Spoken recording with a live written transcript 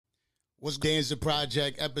What's Danza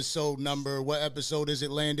Project episode number? What episode is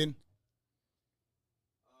it, Landon?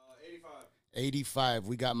 85. 85.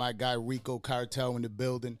 We got my guy Rico Cartel in the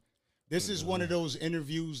building. This is one of those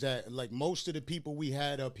interviews that, like most of the people we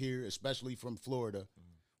had up here, especially from Florida,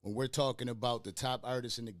 when we're talking about the top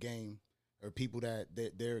artists in the game or people that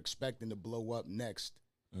they're expecting to blow up next,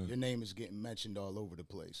 your name is getting mentioned all over the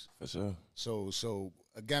place. For sure. So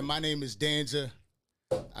again, my name is Danza.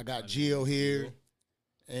 I got Gio here.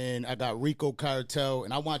 And I got Rico Cartel,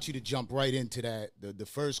 and I want you to jump right into that. The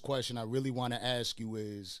first question I really want to ask you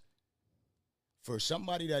is, for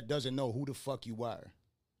somebody that doesn't know who the fuck you are,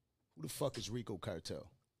 who the fuck is Rico Cartel?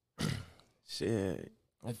 Shit.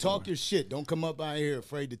 And talk your shit. Don't come up out here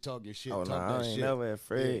afraid to talk your shit. Oh, talk no, that I ain't shit. never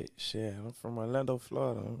afraid. Yeah. Shit, I'm from Orlando,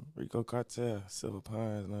 Florida. I'm Rico Cartel, Silver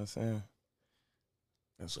Pines, you know what I'm saying?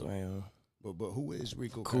 That's who I am. But who is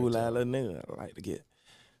Rico Cool Cartel? ass little nigga. I like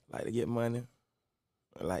to get money.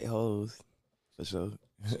 I like hoes, for sure.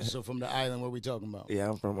 So from the island, what we talking about? Yeah,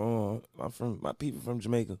 I'm from my people from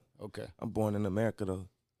Jamaica. Okay. I'm born in America though.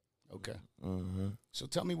 Okay. Mm-hmm. So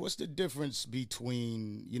tell me, what's the difference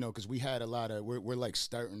between, because we had a lot of, we're like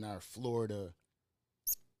starting our Florida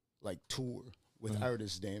like tour with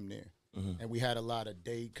artists damn near. And we had a lot of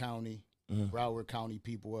Dade County, Broward County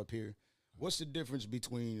people up here. What's the difference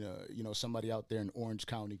between, somebody out there in Orange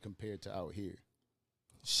County compared to out here?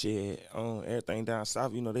 Shit, everything down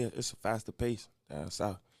south, it's a faster pace down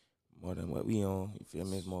south. More than what we on, you feel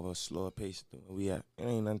me? It's more of a slower pace than where we at. It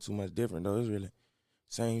ain't nothing too much different though. It's really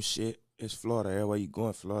same shit. It's Florida. Everywhere you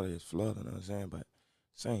going, Florida is Florida, you know what I'm saying? But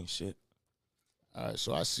same shit. All right,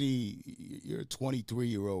 so I see you're a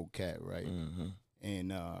 23-year-old cat, right? Mm-hmm.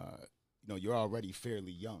 And, you're already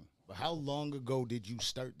fairly young. But how long ago did you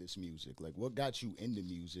start this music? Like, what got you into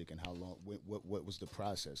music, and how long, what was the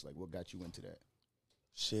process? Like, what got you into that?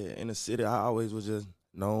 Shit, in the city, I always was just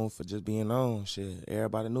known for just being known. Shit,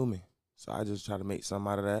 everybody knew me. So I just tried to make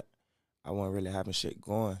something out of that. I wasn't really having shit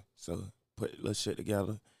going. So put a little shit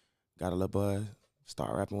together, got a little buzz,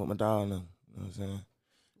 start rapping with my dog and them. You know what I'm saying?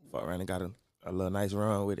 Fuck around and got a little nice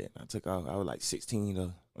run with it. I took off. I was like 16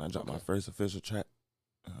 though when I dropped my first official track.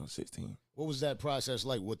 I was 16. What was that process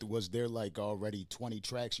like? Was there like already 20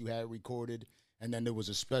 tracks you had recorded, and then there was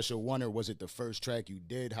a special one, or was it the first track you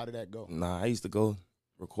did? How did that go? Nah, I used to go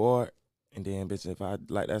record, and then, bitch, if I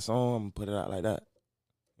like that song, I'm gonna put it out like that.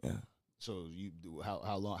 Yeah. So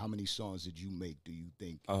how many songs did you make, do you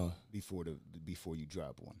think, before you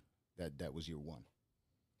drop one? That was your one.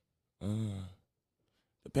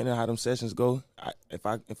 Depending on how them sessions go, if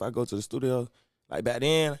I go to the studio, like back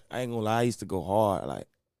then, I ain't gonna lie, I used to go hard, like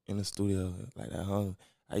in the studio, like that hung.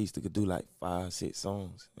 I used to do like 5-6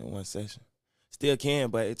 songs in one session. Still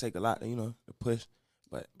can, but it take a lot, to push.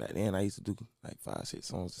 But back then, I used to do like 5-6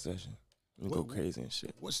 songs a session and go crazy and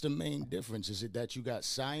shit. What's the main difference? Is it that you got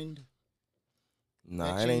signed?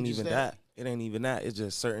 Nah, it ain't even that. It ain't even that. It's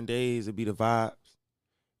just certain days it be the vibes,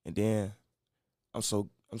 and then I'm so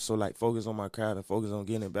like focused on my craft and focused on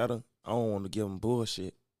getting it better. I don't want to give them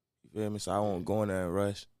bullshit. You feel me? So I won't go in there and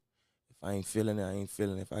rush. If I ain't feeling it, I ain't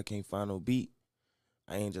feeling it. If I can't find no beat,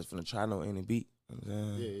 I ain't just finna try no any beat. You know what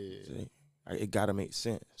I'm saying? Yeah. So it gotta make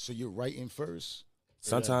sense. So you're writing first?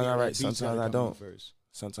 Sometimes I write, sometimes I don't. First?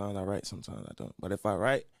 Sometimes I write, sometimes I don't. But if I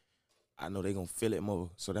write, I know they gonna feel it more.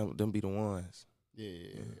 So them be the ones. Yeah,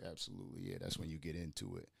 absolutely. Yeah, that's when you get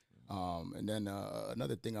into it. And then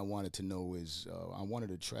another thing I wanted to know is on one of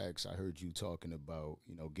the tracks I heard you talking about,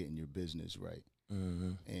 getting your business right.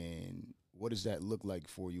 Mm-hmm. And what does that look like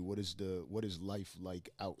for you? What is life like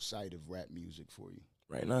outside of rap music for you?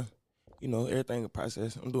 Right now, everything a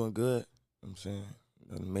process. I'm doing good. I'm saying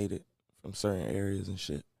I made it from certain areas and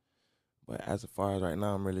shit. But as far as right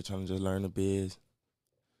now, I'm really trying to just learn the biz,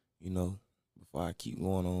 before I keep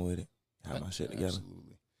going on with it, have my shit together.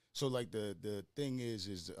 Absolutely. So, like, the thing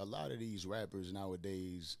is a lot of these rappers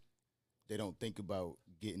nowadays, they don't think about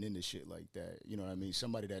getting into shit like that. You know what I mean?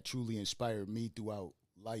 Somebody that truly inspired me throughout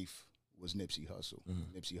life was Nipsey Hussle.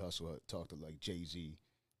 Mm-hmm. Nipsey Hussle talked to, like, Jay-Z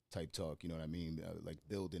type talk, you know what I mean? Like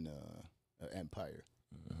building an empire.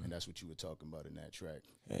 Mm-hmm. And that's what you were talking about in that track.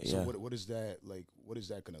 So what is that like? What is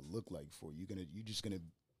that gonna look like for you?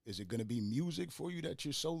 Is it gonna be music for you that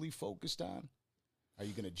you're solely focused on? Are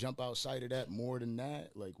you gonna jump outside of that more than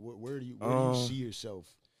that? Like, where do you see yourself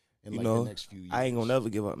in the next few years? I ain't gonna never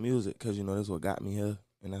give up music because this is what got me here,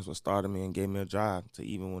 and that's what started me and gave me a drive to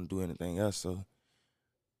even want to do anything else. So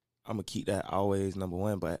I'm gonna keep that always number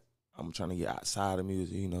one, but I'm trying to get outside of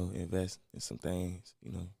music. Invest in some things.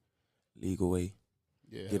 Legal way.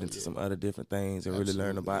 Yeah, get into some other different things and really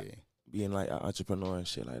learn about being like an entrepreneur and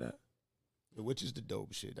shit like that. which is the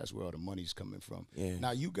dope shit. That's where all the money's coming from. Yeah.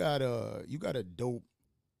 Now you got a dope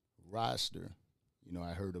roster. You know,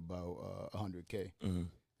 I heard about 100K, and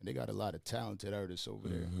they got a lot of talented artists over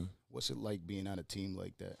there. What's it like being on a team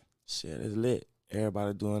like that? Shit, it's lit.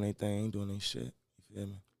 Everybody doing their thing, doing their shit. You feel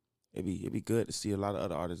me? It'd be good to see a lot of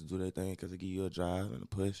other artists do their thing because it give you a drive and a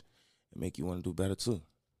push and make you want to do better too.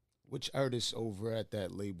 Which artists over at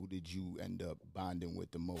that label did you end up bonding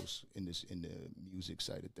with the most in the music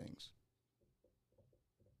side of things?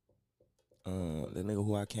 The nigga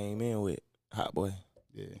who I came in with, Hot Boy.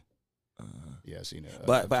 Yeah. Yeah, I seen that.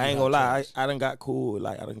 But I ain't gonna lie, I done got cool.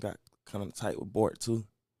 Like I done got kind of tight with Bort too.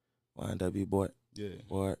 YNW Bort. Yeah.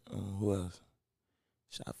 Bort. Who else?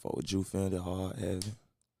 I fought with Drew Fender, Hard Heavy.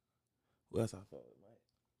 Who else I fought with,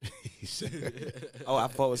 Mike? I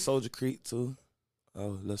fought with Soldier Creek too.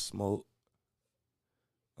 Oh, Lil Smoke.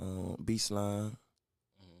 B-Slime.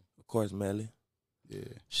 Of course, Melly. Yeah.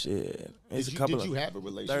 Shit. Did you have a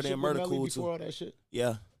relationship with Melly before too. all that shit?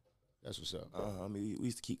 Yeah. That's what's up. I mean, we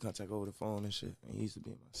used to keep contact over the phone and shit. And he used to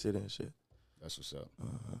be in my city and shit. That's what's up.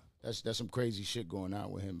 That's some crazy shit going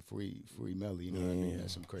on with him. Free Melly. You know what I mean?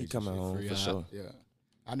 That's some crazy. He coming shit. home Free for sure. Yeah.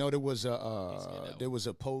 I know there was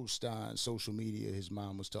a post on social media. His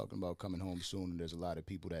mom was talking about coming home soon, and there's a lot of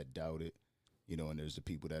people that doubt it, you know, and there's the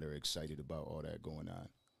people that are excited about all that going on.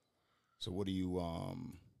 So what do you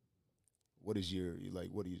what do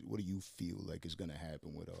you feel like is gonna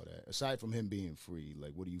happen with all that? Aside from him being free,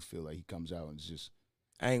 like what do you feel like he comes out and just?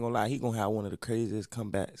 I ain't gonna lie, he gonna have one of the craziest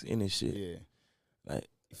comebacks in this shit. Yeah, like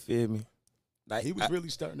you feel me? Like he was really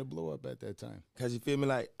starting to blow up at that time. Cause you feel me?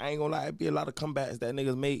 Like I ain't gonna lie, it be a lot of comebacks that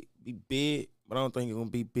niggas make be big, but I don't think it's gonna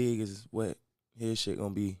be big as what his shit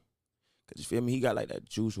gonna be. Cause you feel me? He got like that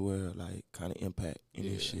Juice WRLD like kind of impact in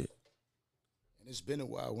his shit. And it's been a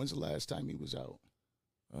while. When's the last time he was out?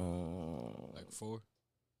 Like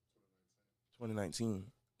 2019.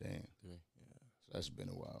 Damn. Yeah. So that's been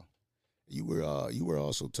a while. You were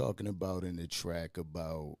also talking about in the track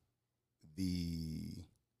about the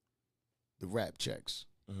rap checks.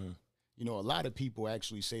 You know, a lot of people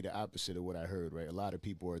actually say the opposite of what I heard, right? A lot of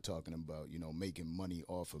people are talking about, you know, making money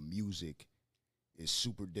off of music is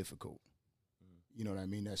super difficult. You know what I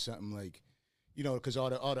mean? That's something like, you know, because all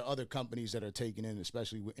the other companies that are taking in,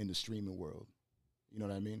 especially in the streaming world, you know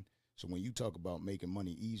what I mean? So when you talk about making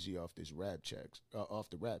money easy off the rap checks,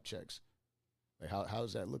 like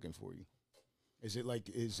how's that looking for you? Is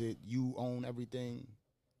it you own everything,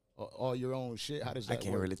 all your own shit? How does that work? I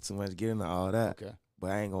can't really too much get into all that. Okay.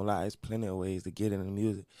 But I ain't gonna lie, there's plenty of ways to get into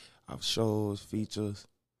music. Off shows, features,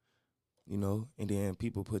 you know, and then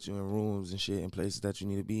people put you in rooms and shit in places that you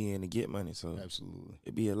need to be in to get money. So absolutely,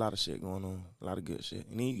 it be a lot of shit going on, a lot of good shit.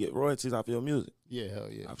 And then you get royalties off your music. Yeah, hell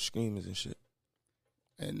yeah. Off streamers and shit.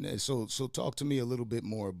 And so talk to me a little bit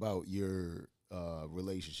more about your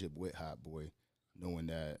relationship with Hot Boy, knowing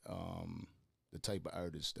that the type of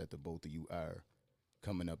artist that the both of you are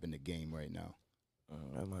coming up in the game right now.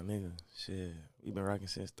 That's my nigga. Shit, we been rocking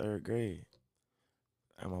since 3rd grade.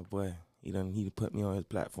 And my boy, he put me on his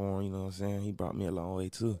platform, you know what I'm saying? He brought me a long way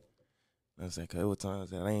too. You know what I'm saying? Cause there were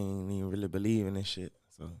times that I ain't even really believe in this shit.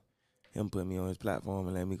 So him put me on his platform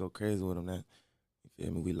and let me go crazy with him now. You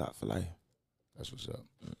feel me? We locked for life. That's what's up.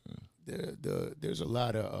 There's a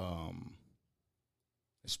lot of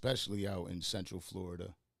especially out in Central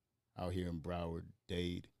Florida, out here in Broward,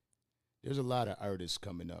 Dade. There's a lot of artists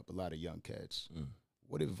coming up, a lot of young cats.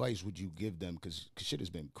 What advice would you give them? Because shit has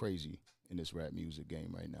been crazy in this rap music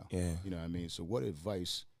game right now. Yeah. You know what I mean? So what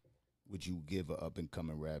advice would you give a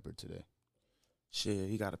up-and-coming rapper today? Shit,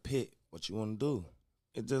 you got to pick what you want to do.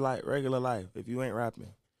 It's just like regular life. If you ain't rapping,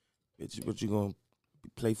 bitch, what you going to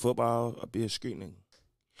play football or be a street nigga?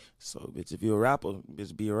 So, bitch, if you're a rapper,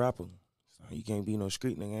 bitch, be a rapper. So you can't be no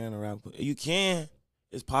street nigga and a rapper. You can.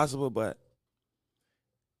 It's possible, but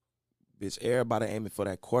bitch, everybody aiming for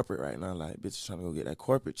that corporate right now. Like, bitch, trying to go get that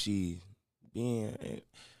corporate cheese.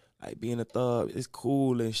 Being a thug, it's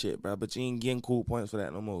cool and shit, bro. But you ain't getting cool points for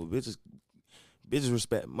that no more. Bitches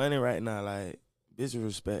respect money right now. Like, bitches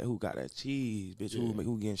respect who got that cheese. Bitch,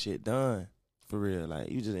 who getting shit done for real. Like,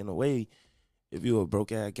 you just in a way. If you a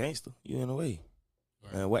broke ass gangster, you in a way.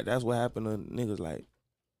 Right. And that's what happened to niggas like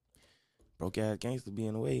broke ass gangster be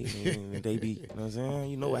in the way. And they be, you know what I'm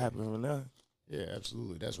saying? You know what happened from now. Yeah,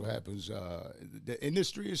 absolutely. That's what happens. The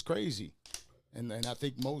industry is crazy. And I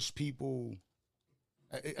think most people,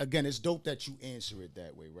 again, it's dope that you answer it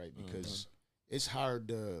that way, right? Because it's hard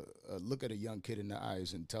to look at a young kid in the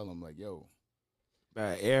eyes and tell him, like, yo.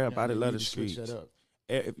 Right, everybody love the streets.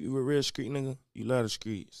 If you a real street nigga, you love the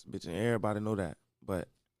streets, bitch, and everybody know that. But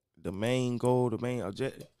the main goal, the main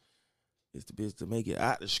objective, It's the bitch to make it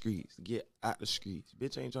out the streets, get out the streets.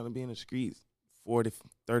 Bitch ain't trying to be in the streets 40,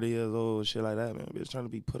 30 years old, shit like that, man. Bitch trying to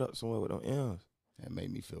be put up somewhere with them M's. That made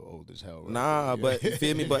me feel old as hell. Right nah, there. but you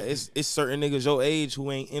feel me? But it's certain niggas your age who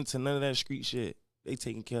ain't into none of that street shit. They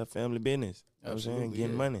taking care of family business. You know what I'm saying?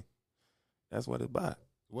 Getting money. That's what it's about.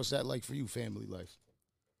 What's that like for you, family life?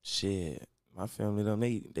 Shit. My family, them,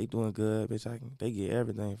 they doing good, bitch. They get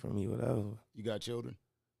everything from me, whatever. You got children?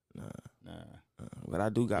 Nah. But I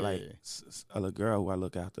do got like a little girl who I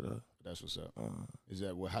look after though. That's what's up. Is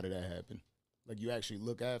that how did that happen? Like you actually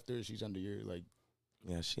look after her? She's under your like.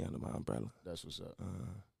 Yeah, she under my umbrella. That's what's up.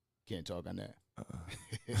 Can't talk on that.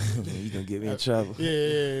 You gonna get me in trouble?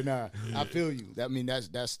 Yeah, nah. I feel you. I mean, that's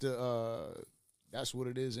what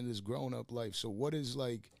it is in this grown up life. So what is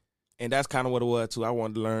like? And that's kind of what it was too. I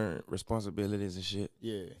wanted to learn responsibilities and shit.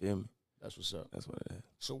 Yeah, feel me? That's what's up. That's what it is.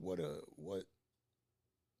 So what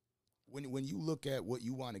when you look at what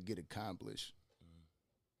you want to get accomplished,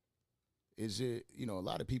 is it, you know, a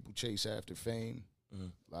lot of people chase after fame,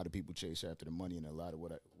 a lot of people chase after the money, and a lot of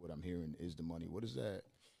what I'm hearing is the money. What is that?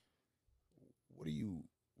 What do you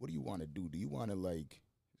want to do? Do you want to like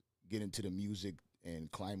get into the music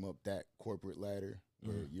and climb up that corporate ladder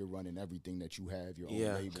where you're running everything that you have, your own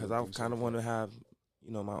label? Yeah, because I kind of want to have,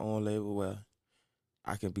 you know, my own label where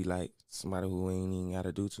I can be like somebody who ain't even got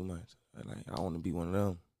to do too much. Like I want to be one of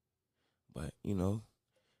them. But, you know,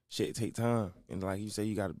 shit take time. And like you say,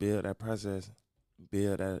 you got to build that process,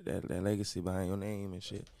 build that legacy behind your name and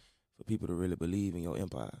shit for people to really believe in your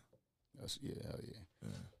empire. Hell yeah.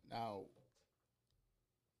 Now,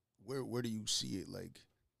 where do you see it, like,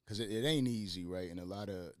 because it ain't easy, right? And a lot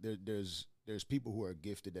of, there's people who are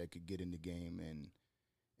gifted that could get in the game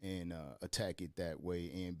and attack it that way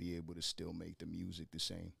and be able to still make the music the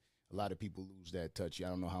same. A lot of people lose that touch. I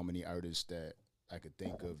don't know how many artists that I could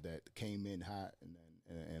think of that came in hot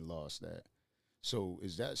and lost that. So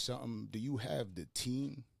is that something, do you have the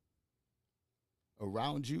team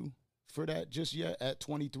around you for that just yet at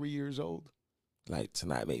 23 years old? Like to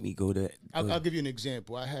not make me go that. I'll give you an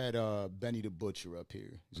example. I had Benny the Butcher up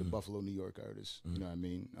here. He's a Buffalo, New York artist. You know what I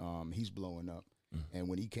mean? He's blowing up. And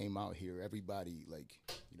when he came out here, everybody, like,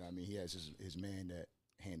 you know what I mean? He has his man that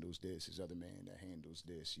handles this, his other man that handles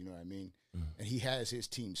this, you know what I mean? And he has his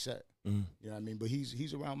team set, you know what I mean? But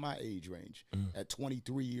he's around my age range. At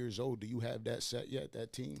 23 years old, do you have that set yet,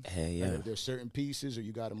 that team? Hey, yeah. There's certain pieces, or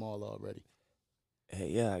you got them all already? Hey,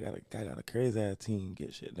 yeah, I got a crazy-ass team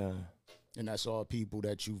get shit done. And that's all people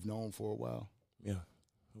that you've known for a while? Yeah,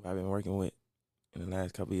 who I've been working with in the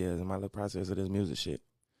last couple of years in my little process of this music shit.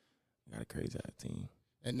 I got a crazy-ass team.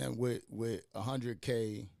 And then with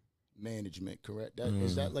 100K management, correct? That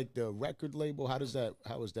is that like the record label? How is that?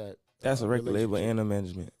 That's a record label and a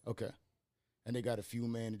management. Okay. And they got a few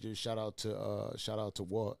managers. Shout out to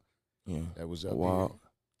Walt. Yeah. That was up Walt.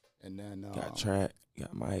 Here. And then got Track,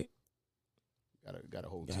 got Mike. Got a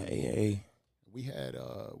whole got team. AA. We had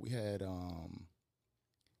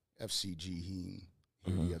FCG Heem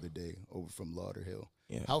here the other day over from Lauderhill.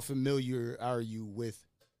 Yeah. How familiar are you with,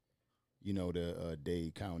 you know, the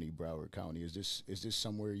Dade County, Broward County? Is this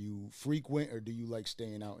somewhere you frequent, or do you like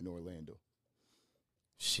staying out in Orlando?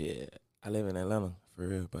 Shit, I live in Atlanta for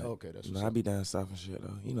real, but okay, that's I be down south and shit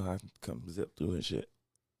though. You know, I come zip through and shit.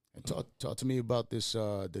 And talk to me about this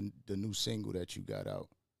the new single that you got out.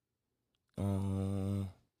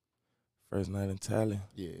 First Night in Tally.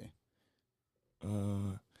 Yeah.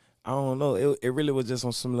 I don't know. It really was just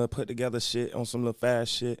on some little put together shit, on some little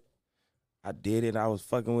fast shit. I did it. I was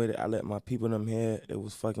fucking with it. I let my people them hear they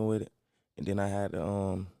was fucking with it. And then I had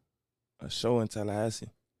a show in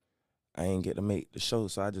Tallahassee. I ain't get to make the show,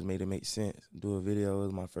 so I just made it make sense. Do a video. It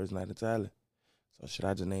was my first night in Tally. So shit,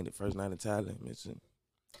 I just named it First Night in Tally.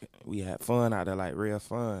 We had fun out there, like real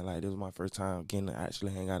fun. Like this was my first time getting to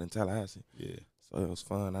actually hang out in Tallahassee. Yeah. So it was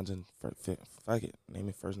fun. I just fuck it, name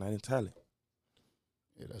it First Night in Tally.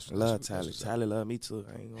 Yeah, love Tally. Tally love me too.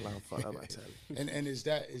 I ain't gonna lie, fuck about Tally. And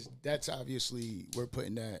that's obviously, we're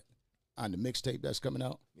putting that on the mixtape that's coming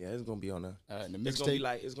out. Yeah, it's gonna be on there. And the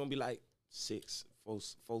mixtape, it's gonna be like 6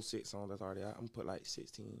 songs that's already out. I'm gonna put like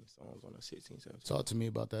 16 songs on the 16, 17. Talk to me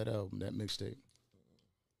about that album, that mixtape.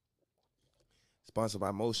 Sponsored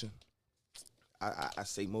by Motion. I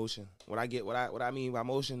say Motion. What I mean by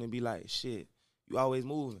Motion, and be like, shit, you always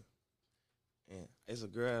moving. And it's a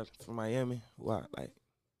girl from Miami who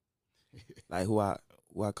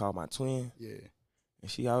I call my twin. Yeah.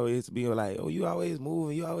 And she always be like, oh, you always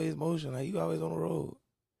moving, you always motion, like you always on the road.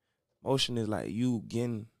 Motion is like you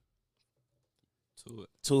getting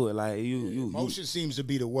to it. Like you motion seems to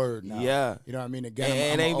be the word now. Yeah. You know what I mean?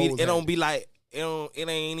 Again, it don't be like it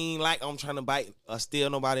ain't even like I'm trying to bite or steal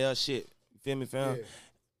nobody else shit. feel me, fam? Yeah.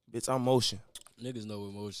 Bitch, I'm motion. Niggas know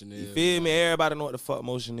what motion is. You feel me? Everybody know what the fuck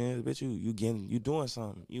motion is. Bitch, you doing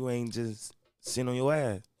something. You ain't just sitting on your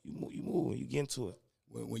ass. You moving. You get into it.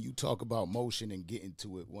 When you talk about motion and getting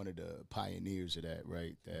to it, one of the pioneers of that,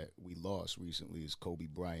 right, that we lost recently is Kobe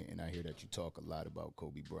Bryant, and I hear that you talk a lot about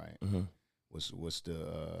Kobe Bryant. Mm-hmm. What's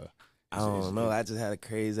the? I don't know. I just had a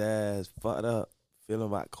crazy ass fucked up feeling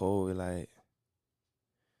about Kobe. Like,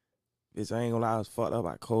 bitch, I ain't gonna lie, I was fucked up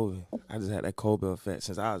about Kobe. I just had that Kobe effect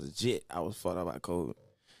since I was a jit. I was fucked up about Kobe.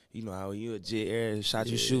 You know how when you a jit, every shot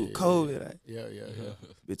you shoot, Kobe. Like, yeah.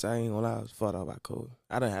 bitch, I ain't gonna lie, I was fucked up about Kobe.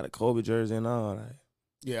 I done had a Kobe jersey and all. Like,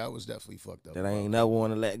 yeah, I was definitely fucked up. That I ain't never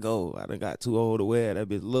want to let go. I done got too old to wear that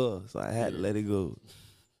bitch love, so I had to let it go.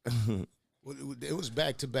 Well, it was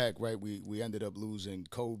back to back, right? We ended up losing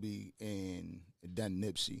Kobe and then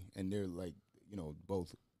Nipsey, and they're like, you know,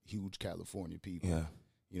 both huge California people. Yeah.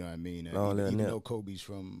 You know what I mean? Even though Kobe's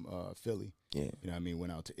from Philly, yeah. You know what I mean?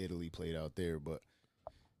 Went out to Italy, played out there, but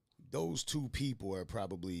those two people are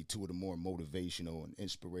probably two of the more motivational and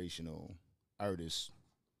inspirational artists,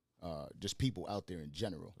 just people out there in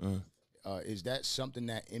general. Is that something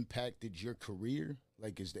that impacted your career?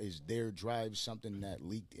 Like, is their drive something that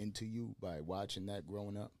leaked into you by watching that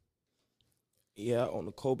growing up? Yeah, on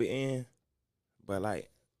the Kobe end, but like,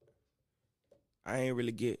 I ain't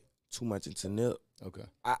really get too much into Nip. Okay.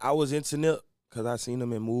 I was into Nip because I seen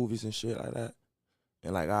him in movies and shit like that,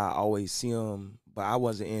 and like I always see him, but I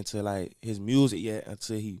wasn't into like his music yet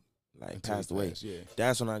until he passed away. Yeah.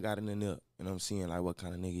 That's when I got into Nip, and I'm seeing like what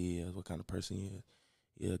kind of nigga he is, what kind of person he is.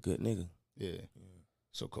 He a good nigga. Yeah.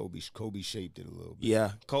 So Kobe shaped it a little bit.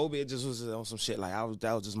 Yeah, Kobe just was on some shit like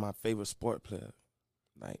that was just my favorite sport player,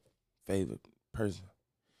 like favorite person.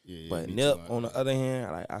 Yeah. But Nip, on the other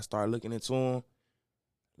hand, like I started looking into him,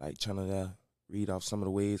 like trying to read off some of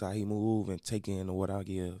the ways how he move and take in what I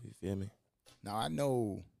give. You feel me? Now I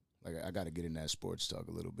know, like I got to get in that sports talk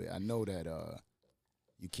a little bit. I know that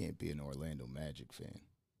you can't be an Orlando Magic fan.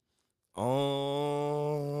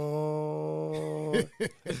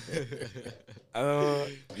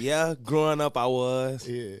 Yeah, growing up I was.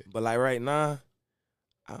 Yeah. But like right now,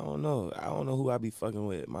 I don't know. I don't know who I be fucking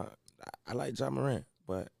with. I like Ja Morant,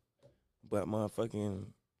 but motherfucking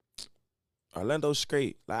Orlando's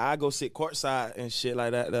straight. Like I go sit courtside and shit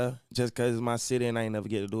like that though, just cause it's my city and I ain't never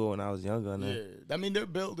get to do it when I was younger. Yeah. I mean they're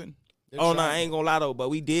building. No, I ain't gonna lie though, but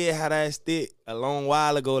we did have that stick a long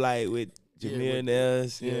while ago, like with Jameer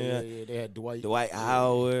Nellis. Yeah. They had Dwight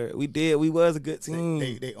Howard. We was a good team.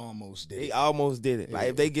 They almost did. They almost did it. Yeah. Like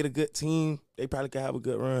if they get a good team, they probably could have a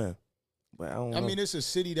good run. But I don't know. I mean, it's a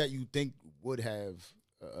city that you think would have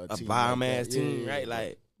a bomb ass team, right?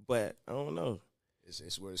 Like, but I don't know.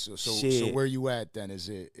 It's where so where you at then? Is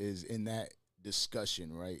in that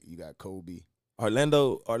discussion, right? You got Kobe.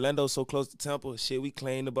 Orlando's so close to Temple. Shit, we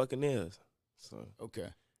claim the Buccaneers. So okay.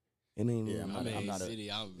 And then, I'm not city.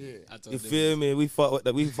 You feel me? We fought with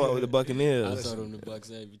the Buccaneers. I told them the Bucks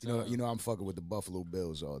every time. You know, I'm fucking with the Buffalo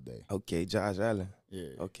Bills all day. Okay, Josh Allen.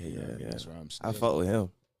 Yeah. Okay, yeah. That's where I'm staying. I fought with him.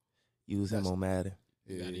 Use him on Madden.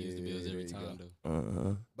 You gotta use the Bills every time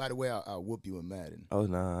though. By the way, I'll whoop you in Madden. Oh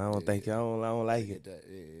no, I don't think I don't like it.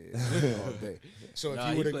 All day. So if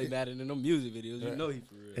you would play Madden in them music videos, you know he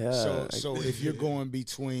for real. Yeah. So if you're going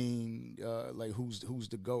between like who's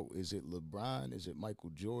the GOAT? Is it LeBron? Is it Michael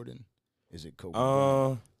Jordan? Is it Kobe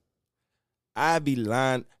Bryant? I'd be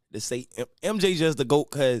lying to say MJ just the GOAT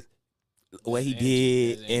because what he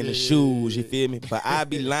did in the shoes, you feel me? But I'd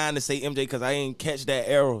be lying to say MJ because I ain't catch that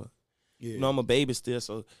era. Yeah. You know, I'm a baby still,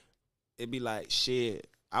 so it'd be like, shit.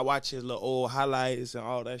 I watch his little old highlights and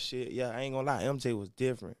all that shit. Yeah, I ain't gonna lie, MJ was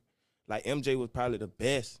different. Like, MJ was probably the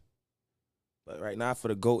best. But right now, for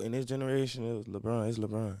the GOAT in this generation, it was LeBron. It's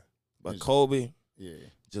LeBron. But Kobe,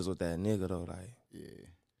 just with that nigga, though, like,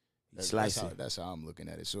 that's how I'm looking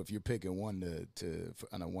at it. So if you're picking one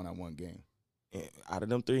on a one-on-one game. Out of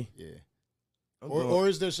them three? Yeah. Or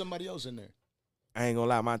is there somebody else in there? I ain't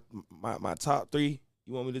gonna lie, my top three,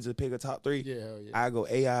 you want me to just pick a top three? Yeah, hell yeah. I go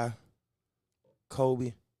AI,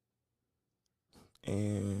 Kobe,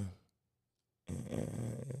 and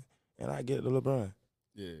I get the LeBron.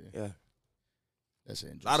 Yeah. That's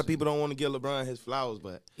interesting. A lot of people don't want to give LeBron his flowers,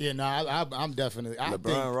 but I'm definitely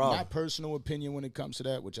LeBron raw. My personal opinion when it comes to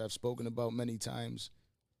that, which I've spoken about many times,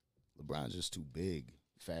 LeBron's just too big,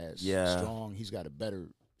 fast, strong. He's got a better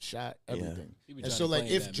shot, everything. And so, like,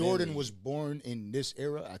 if Jordan was born in this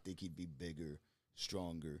era, I think he'd be bigger,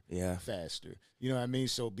 stronger, faster. You know what I mean?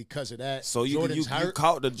 So because of that, so you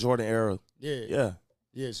caught the Jordan era. Yeah.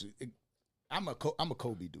 Yes, I'm a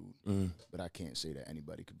Kobe dude, but I can't say that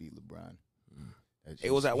anybody could beat LeBron.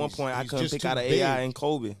 It was at one point I couldn't pick out of AI and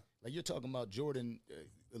Kobe. Like you're talking about Jordan.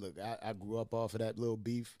 Look, I grew up off of that little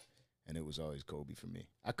beef, and it was always Kobe for me.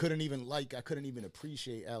 I couldn't even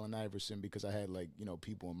appreciate Allen Iverson because I had like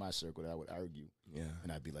people in my circle that I would argue. Yeah,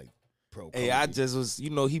 and I'd be like, pro. Hey, Kobe. I just was,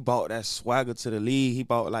 he brought that swagger to the league. He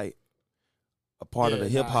brought like a part of the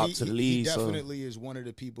hip hop to the league. He definitely is one of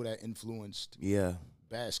the people that influenced.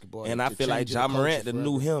 Basketball. And I feel like Ja Morant that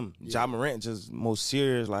knew him. Ja Morant just most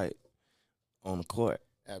serious like on the court.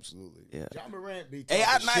 Absolutely. Yeah. Ja Morant be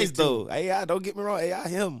AI nice though. Too. AI, don't get me wrong. AI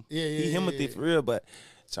him. Yeah. He Himothy for real, but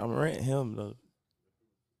Ja Morant him though.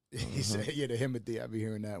 He said, the Himothy. I be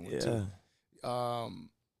hearing that one too.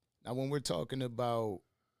 Now when we're talking about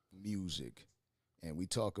music and we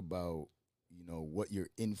talk about, what your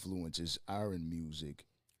influences are in music,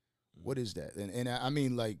 what is that? And I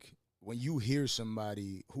mean like when you hear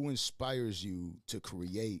somebody who inspires you to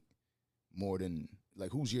create more than like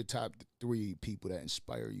who's your top 3 people that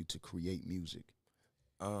inspire you to create music?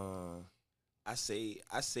 I say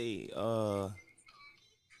I'll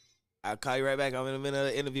call you right back. I'm in the middle of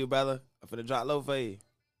the interview, brother. I'm finna drop low for you.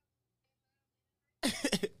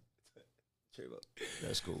 Trebo.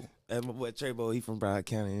 That's cool. That's my boy Trebo. He from Broward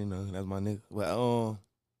County, that's my nigga. But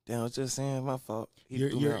damn, I was just saying, my fault.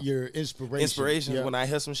 Your inspiration. Inspiration when I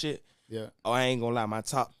hear some shit. Yeah. Oh, I ain't gonna lie. My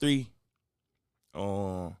top 3,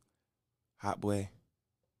 Hot Boy,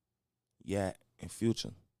 Yak, and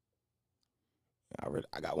Future.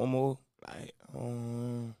 I got one more. Like,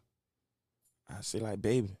 I say like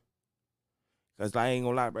Baby. Cause I ain't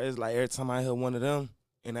gonna lie, bro. It's like every time I hear one of them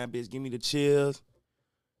and that bitch give me the chills,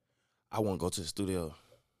 I want to go to the studio.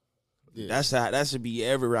 Yeah. That should be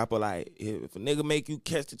every rapper. Like, if a nigga make you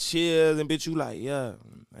catch the chills and bitch, you like, yeah,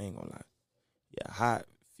 I ain't gonna lie. Yeah, Hot,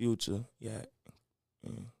 Future, yeah.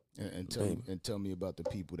 And tell me about the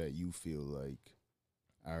people that you feel like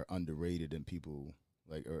are underrated and people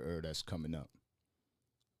like or that's coming up.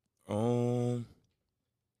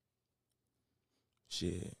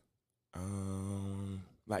 Shit.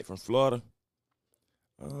 Like from Florida.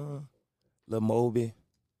 Lil Moby,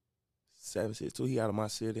 762, he out of my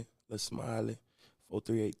city. Lil Smiley,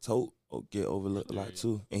 438 Tote, get overlooked a lot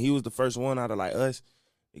too. And he was the first one out of like us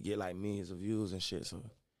to get like millions of views and shit. So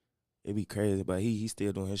it'd be crazy, but he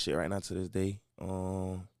still doing his shit right now to this day.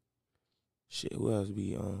 Shit, who else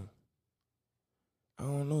be I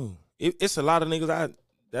don't know. It's a lot of niggas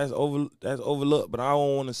that's overlooked, but I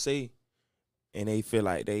don't want to say, and they feel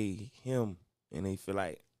like they him, and they feel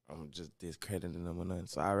like I'm just discrediting them or nothing.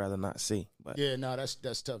 So I'd rather not say. But yeah, no,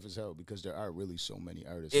 that's tough as hell because there are really so many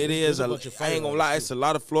artists. It is. I ain't gonna lie, it's a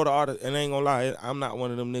lot of Florida artists, and I ain't gonna lie, I'm not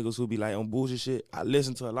one of them niggas who be like on bullshit shit. I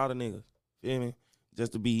listen to a lot of niggas. Feel me?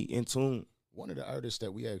 Just to be in tune. One of the artists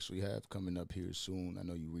that we actually have coming up here soon, I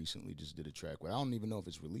know you recently just did a track with. I don't even know if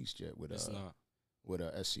it's released yet with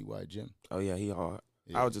SCY Jim. Oh yeah, he hard.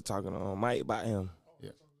 Yeah. I was just talking to Mike about him.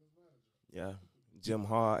 Yeah. Jim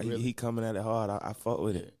hard. Really? He coming at it hard. I fuck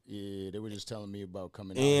with it. Yeah, they were just telling me about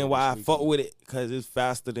coming and why I fuck with it, because it's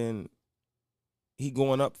faster than, he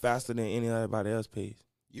going up faster than anybody else pace.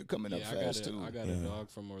 You're coming up fast too. I got a dog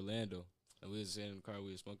from Orlando. And we was sitting in the car,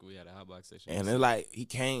 we was smoking, we had a hot box session. And it's like, he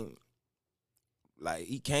came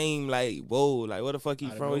like, whoa, like where the fuck he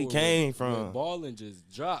from? Where he came from? Balling just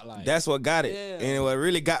dropped like. That's what got it. Yeah. And what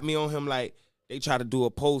really got me on him, like, they tried to do a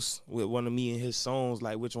post with one of me and his songs,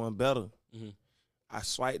 like which one better. Mm-hmm. I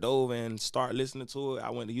swiped over and started listening to it.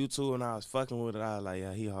 I went to YouTube and I was fucking with it. I was like,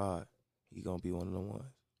 yeah, he hard. He gonna be one of them ones.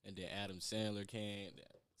 And then Adam Sandler came.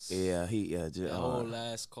 Yeah, just the whole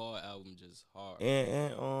Last Call album just hard.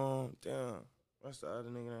 And damn, what's the other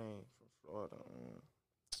nigga name from Florida?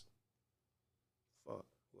 Fuck,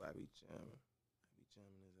 who I be jamming? His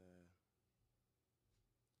ass.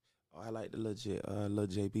 Oh, I like the Lil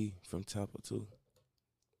JB from Tampa too.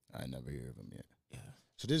 I never hear of him yet. Yeah.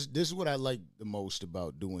 So this is what I like the most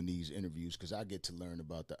about doing these interviews, because I get to learn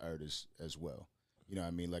about the artists as well. You know what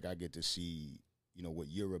I mean? Like I get to see, what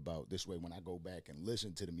you're about. This way, when I go back and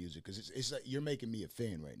listen to the music, because it's like you're making me a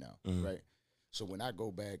fan right now, right? So when I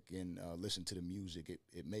go back and listen to the music,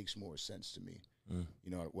 it makes more sense to me,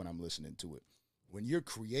 when I'm listening to it. When you're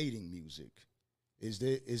creating music, is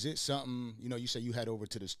it something, you say you head over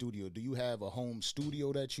to the studio. Do you have a home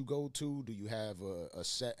studio that you go to? Do you have a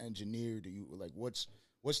set engineer? Do you, like, what's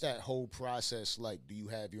that whole process like? Do you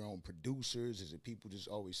have your own producers? Is it people just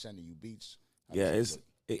always sending you beats?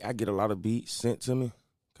 I get a lot of beats sent to me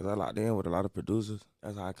because I locked in with a lot of producers.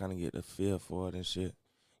 That's how I kind of get the feel for it and shit.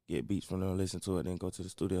 Get beats from them, listen to it, then go to the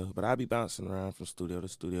studio. But I be bouncing around from studio to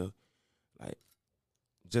studio, like,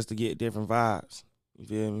 just to get different vibes. You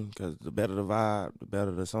feel me? Because the better the vibe, the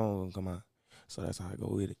better the song gonna come out. So that's how I go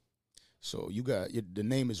with it. So you got the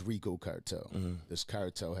name is Rico Cartel. Does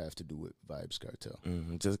Cartel have to do with Vibes Cartel?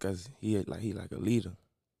 Just because he like a leader.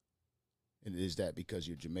 And is that because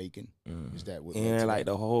you're Jamaican? Is that what? And like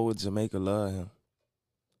the whole Jamaica love him.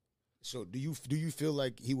 So do you feel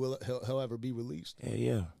like he'll ever be released?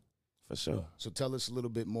 Yeah, for sure. So tell us a little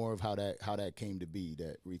bit more of how that came to be.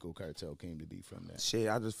 That Rico Cartel came to be from that. Shit,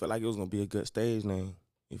 I just felt like it was gonna be a good stage name.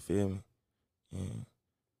 You feel me? And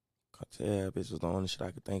Cartel, bitch, was the only shit I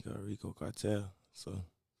could think of, Rico Cartel. So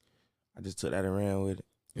I just took that and ran with it.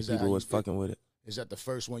 People was fucking with it. Is that the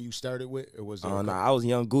first one you started with, or was there? Nah, I was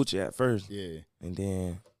Young Gucci at first. Yeah. And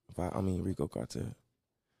then, Rico Cartel.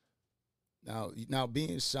 Now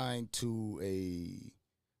being signed to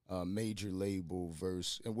a major label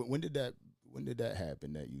and when did that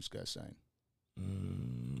happen that you got signed?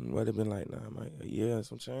 What it been like now? A year and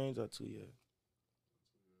some change or 2 years?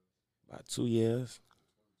 About 2 years.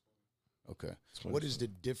 Okay. What is the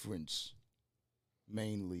difference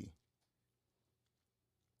mainly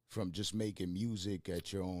from just making music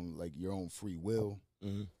at your own free will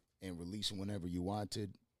and releasing whenever you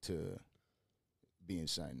wanted to being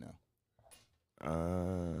signed now?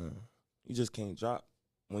 You just can't drop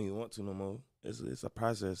when you want to no more. It's a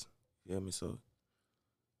process. You hear me? So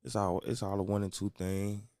it's all a 1 and 2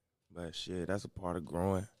 thing. But shit, that's a part of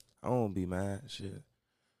growing. I don't be mad. Shit,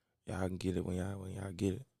 y'all can get it when y'all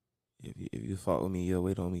get it. If you fuck with me, you'll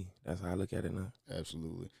wait on me. That's how I look at it now.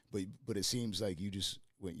 Absolutely. But it seems like you just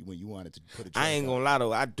when you wanted to put a I ain't gonna lie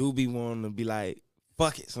though, I do be wanting to be like,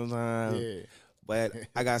 fuck it sometimes. Yeah. But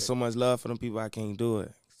I got so much love for them people I can't do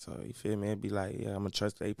it. So you feel me? It'd be like, yeah, I'm gonna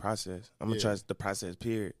trust the process. I'm gonna trust the process,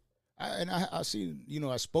 period. I see,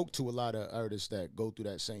 I spoke to a lot of artists that go through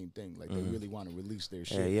that same thing. Like, they really want to release their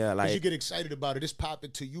shit. Yeah, like, you get excited about it. It's popping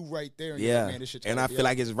to you right there. And yeah, you're like, man, this shit's and I feel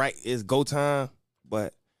like it's go time,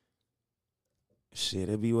 but shit,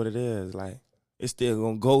 it be what it is. Like, it's still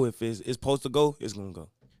gonna go. If it's supposed to go, it's gonna go.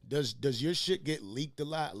 Does your shit get leaked a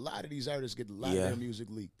lot? A lot of these artists get a lot of their music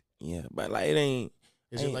leaked. Yeah, but like, it ain't.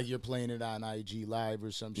 Is it like you're playing it on IG Live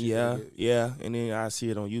or some shit? Yeah, and then I see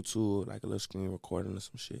it on YouTube, like a little screen recording or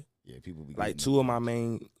some shit. Yeah, people be like 2 of my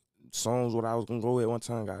main songs, what I was gonna go with one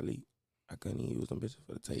time got leaked. I couldn't even use them bitches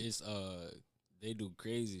for the tape. It's they do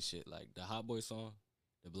crazy shit like the Hot Boy song,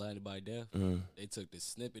 the Blinded by Death. They took the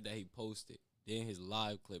snippet that he posted, then his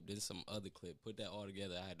live clip, then some other clip, put that all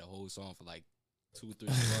together. I had the whole song for like 2-3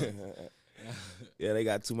 months. Yeah, they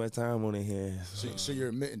got too much time on their hands. So you're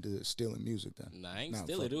admitting to stealing music then? Nah, I ain't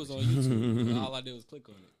steal it. It was on YouTube. All I did was click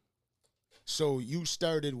on it. So you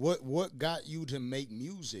started. What got you to make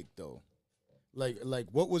music though? Like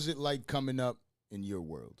what was it like coming up in your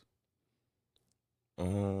world?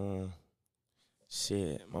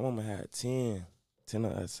 Shit, my mama had 10 of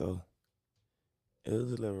us, so it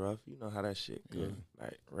was a little rough. You know how that shit go.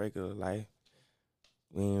 Like regular life,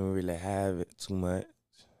 we didn't really have it too much.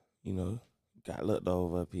 Got looked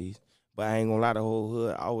over a piece. But I ain't gonna lie, the whole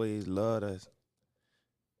hood always loved us.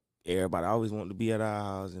 Everybody always wanted to be at our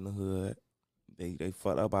house in the hood. They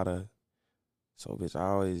fucked up out of. So bitch, I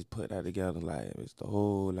always put that together. Like, it's the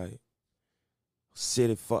whole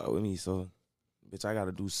city fuck with me. So bitch, I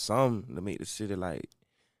gotta do something to make the city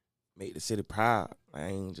proud. Like, I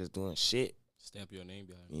ain't just doing shit. Stamp your name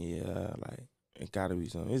behind it. Yeah, like, it gotta be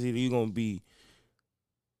something. It's either you gonna be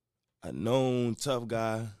a known tough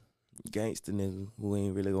guy, gangster nigga who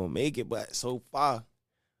ain't really gonna make it, but so far,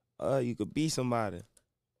 you could be somebody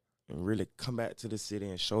and really come back to the city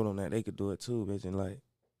and show them that they could do it too, bitch. And like,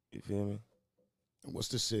 you feel me? What's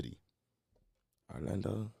the city?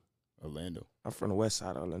 Orlando. I'm from the west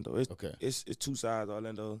side of Orlando. It's 2 sides of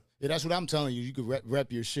Orlando. Yeah, that's what I'm telling you. You could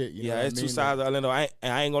rep your shit. You know it's 2 sides of Orlando. I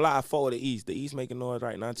ain't gonna lie, I fought with the East. The East making noise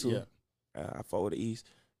right now too. Yeah. I fought with the East.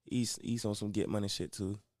 East on some get money shit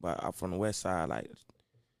too. But I'm from the west side, like,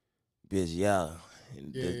 bitch,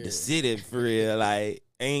 the city for real. Like,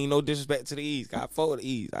 ain't no disrespect to the East. I fought with the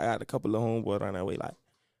East. I got a couple of homeboys around that way, like,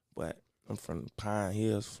 but I'm from Pine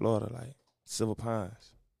Hills, Florida, like Silver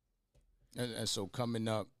Pines. And so coming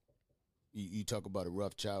up, you talk about a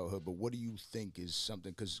rough childhood, but what do you think is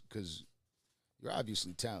something? Because you're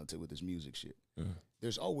obviously talented with this music shit.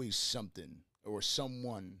 There's always something or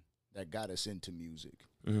someone that got us into music,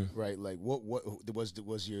 right? Like, what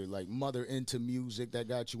was your mother into music that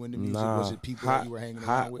got you into music? Nah, was it people that you were hanging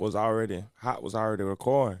around with? Hot was already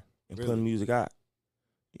recording and putting music out.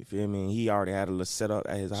 You feel me? He already had a little setup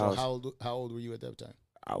at his house. How old were you at that time?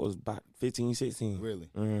 I was about 15, 16. Really?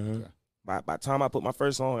 Okay. By the time I put my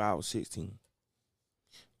first song, I was 16.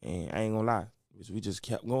 And I ain't gonna lie, we just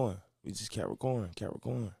kept going. We just kept recording.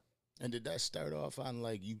 And did that start off on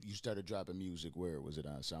you started dropping music? Where was it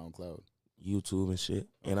on SoundCloud? YouTube and shit.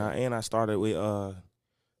 Okay. And I started with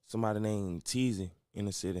somebody named Teasy in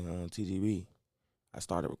the city on TGB. I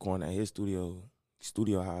started recording at his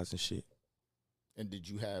studio house and shit. And did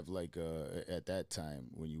you have like at that time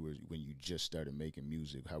when you just started making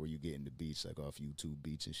music, how were you getting the beats like off YouTube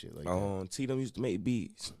beats and shit like that? T-Them used to make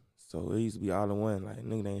beats, so it used to be all in one. Like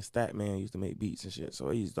nigga named Stat Man used to make beats and shit, so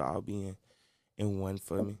it used to all be in one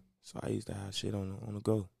for me. So I used to have shit on the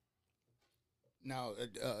go. Now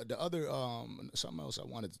the other something else I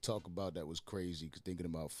wanted to talk about that was crazy, cause thinking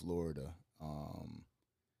about Florida,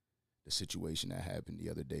 the situation that happened the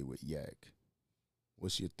other day with Yak.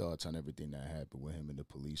 What's your thoughts on everything that happened with him and the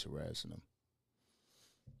police harassing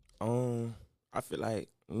him? I feel like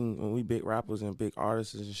when we big rappers and big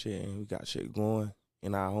artists and shit, and we got shit going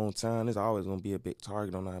in our hometown, there's always gonna be a big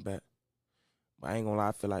target on our back. But I ain't gonna lie,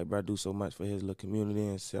 I feel like bro do so much for his little community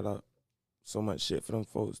and set up so much shit for them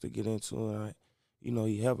folks to get into, and like,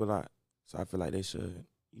 he help a lot. So I feel like they should,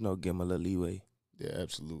 give him a little leeway. Yeah,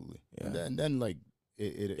 absolutely. Yeah. And then like.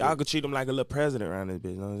 Y'all could treat him like a little president around this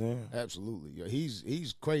bitch, you know what I'm saying? Absolutely. Yeah,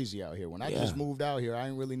 he's crazy out here. When I just moved out here, I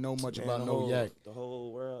didn't really know much about no Yak. The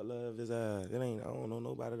whole world love his ass. I don't know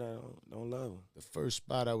nobody that don't love him. The first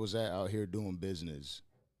spot I was at out here doing business,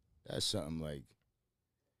 that's something like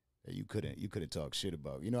that you couldn't talk shit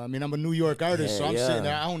about. You know what I mean? I'm a New York artist, so I'm sitting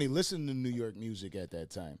there. I only listened to New York music at that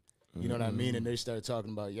time. You know what I mean? And they started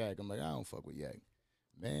talking about Yak. I'm like, I don't fuck with Yak.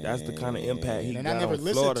 Man, that's the kind of impact he got on Florida. And I never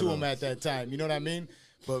listened to him at that time. You know what I mean?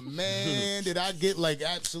 But man, did I get like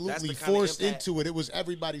absolutely forced into it. It was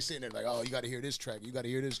everybody sitting there like, oh, you got to hear this track. You got to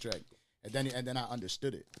hear this track. And then I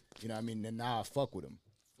understood it. You know what I mean? And now I fuck with him.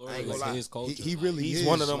 His culture. He really He's is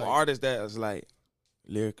one of them artists that is like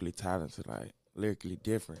lyrically talented, like lyrically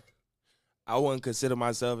different. I wouldn't consider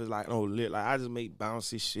myself as like, like I just make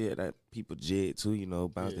bouncy shit that people jig to,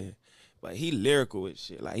 bounce their head. But he lyrical with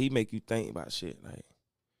shit. Like he make you think about shit, like,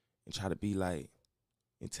 and try to be like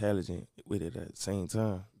intelligent with it at the same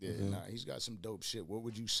time. Yeah, he's got some dope shit. What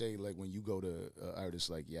would you say, like, when you go to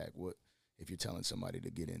artists like Yak? What if you're telling somebody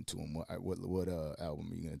to get into him? What album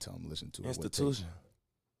are you gonna tell them to listen to? Institution.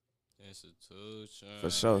 For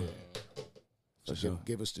sure. Yeah. So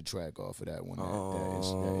give us the track off of that one. That is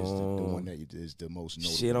the one that is the most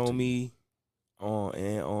notable. Shit on me.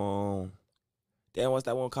 Damn, what's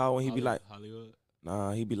that one called when he be like Hollywood?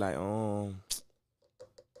 Nah, he be like,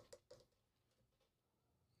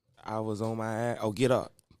 I was on my ass. Oh, get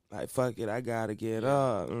up. Like, fuck it, I gotta get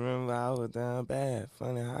up. Remember, I was down bad.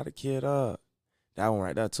 Funny how to get up. That one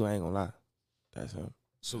right there, too, I ain't gonna lie. That's him.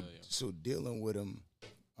 So dealing with him,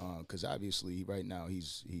 because obviously right now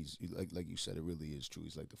he's like you said, it really is true.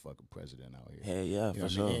 He's like the fucking president out here. Hey, yeah, for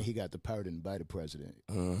sure. And he got the pardon by the president.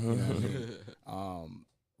 Mm-hmm. You know what I mean?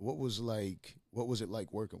 What was it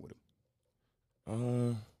like working with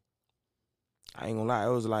him? I ain't gonna lie,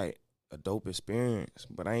 it was like a dope experience,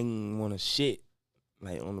 but I ain't want to shit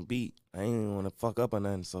like on the beat. I ain't want to fuck up or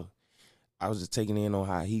nothing, so I was just taking in on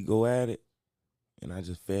how he go at it, and I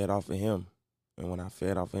just fed off of him. And when I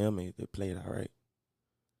fed off of him, it played all right.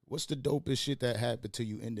 What's the dopest shit that happened to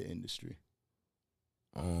you in the industry?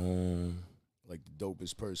 Like the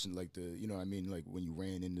dopest person, like you know what I mean, like when you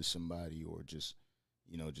ran into somebody, or just,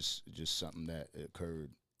 just something that occurred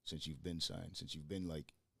since you've been signed, since you've been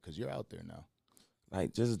like, because you're out there now.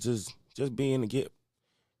 Like just being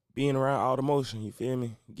around all the motion, you feel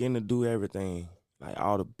me? Getting to do everything, like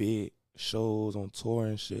all the big shows on tour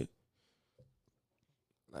and shit.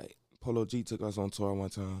 Like Polo G took us on tour one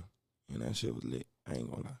time, and that shit was lit. I ain't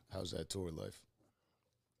gonna lie. How's that tour life?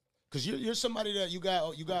 Cause you're somebody that you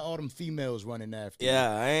got all them females running after.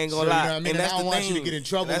 Yeah, I ain't gonna lie. You know what I mean? And that's I don't the want thing. you to get in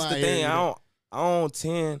trouble. That's out the here, thing. I don't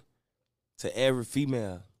tend to every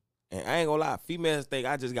female, and I ain't gonna lie. Females think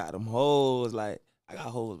I just got them hoes. Like I got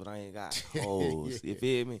hoes, but I ain't got hoes. You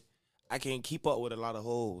feel me? I can't keep up with a lot of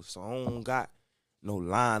hoes, so I don't got no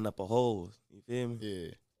lineup of hoes. You feel me?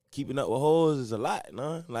 Yeah. Keeping up with hoes is a lot,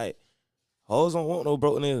 man. Like hoes don't want no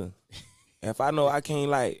broke nigga. If I know I can't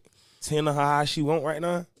like tend to her how she want right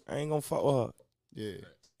now, I ain't gonna fuck with her. Yeah.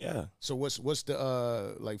 Yeah. So what's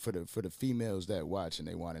the like for the females that watch and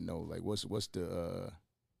they want to know, like what's the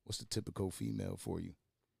typical female for you?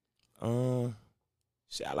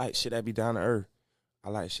 Shit, I like shit that be down to earth. I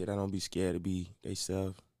like shit that don't be scared to be they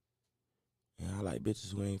self. And I like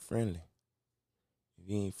bitches who ain't friendly. If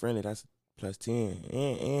you ain't friendly, that's +10.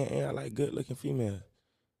 And I like good looking females.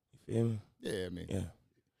 You feel me? Yeah, I mean. Yeah.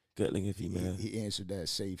 Good looking female. He answered that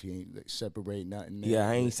safe. He ain't like separate nothing. Yeah,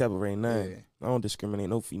 I ain't separate nothing. Yeah. I don't discriminate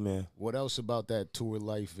no female. What else about that tour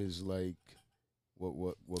life is like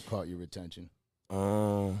what caught your attention?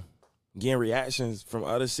 Getting reactions from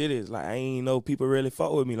other cities. Like I ain't know people really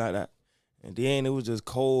fuck with me like that. And then it was just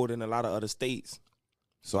cold in a lot of other states.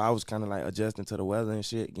 So I was kind of like adjusting to the weather and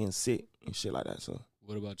shit, getting sick and shit like that. So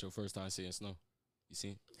what about your first time seeing snow? You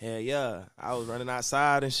seen? Hell yeah. I was running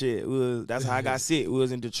outside and shit. That's how I got sick. We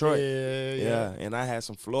was in Detroit. Yeah. And I had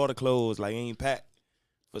some Florida clothes, like ain't packed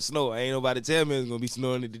for snow. Ain't nobody tell me it was gonna be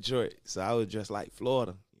snowing in Detroit. So I was just like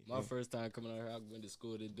Florida. My first time coming out here, I went to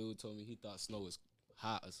school. This dude told me he thought snow was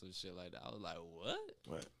hot or some shit like that. I was like,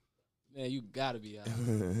 what? Man, you gotta be hot.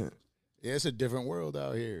 Yeah, it's a different world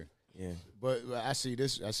out here. Yeah. But I see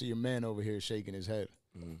your man over here shaking his head.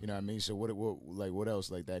 You know what I mean? So what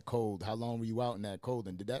else? Like that cold. How long were you out in that cold?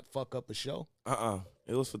 And did that fuck up a show?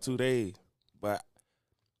 It was for 2 days. But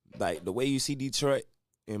like the way you see Detroit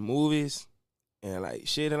in movies and like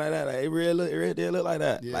shit and like that, like, it really did look like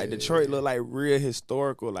that. Yeah, like Detroit look like real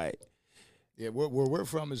historical, like. Yeah, where we're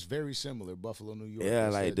from is very similar. Buffalo, New York. Yeah,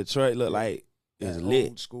 like Detroit look like it's lit.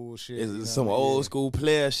 Old school shit. It's some old school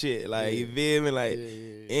player shit. Like you feel me? Like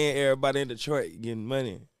and everybody in Detroit getting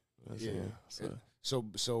money.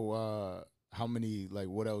 So how many, like,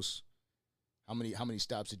 what else? How many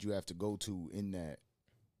stops did you have to go to in that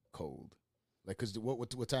cold? Like, cause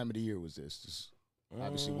what time of the year was this? Just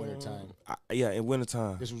obviously winter time. Yeah, in winter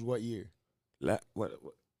time. This was what year? What?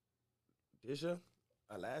 This year?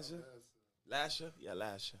 Last year? Last year? Yeah,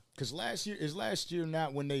 last year. Cause last year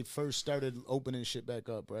not when they first started opening shit back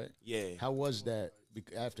up, right? Yeah. How was that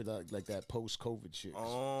after that post-COVID shit?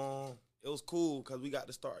 It was cool because we got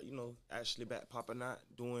to start, actually back popping out,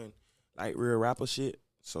 doing like real rapper shit.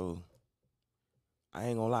 So I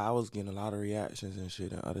ain't gonna lie, I was getting a lot of reactions and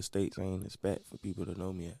shit in other states. I ain't expect for people to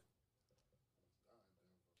know me yet.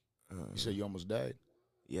 You said you almost died?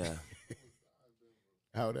 Yeah.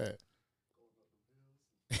 How that?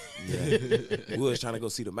 Yeah. We was trying to go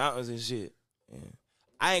see the mountains and shit. Yeah.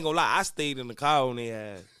 I ain't gonna lie, I stayed in the car on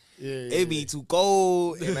their ass. It be too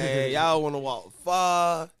cold, and man, y'all wanna walk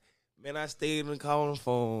far. Man, I stayed in the car on the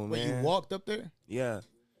phone, man. You walked up there? Yeah.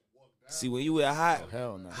 See, when you at hot,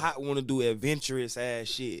 hell no. Hot want to do adventurous ass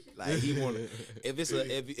shit. Like he want to,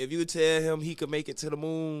 if you tell him he could make it to the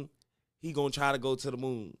moon, he gonna try to go to the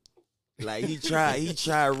moon. Like he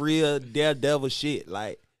try real daredevil shit.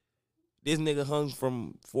 Like this nigga hung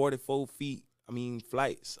from 44 feet.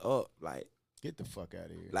 Flights up. Like get the fuck out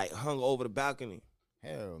of here. Like hung over the balcony.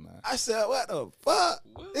 Hell no. I said, what the fuck?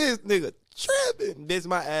 What? This nigga tripping.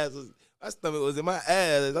 My stomach was in my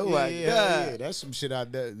ass. Oh my God. Yeah, that's some shit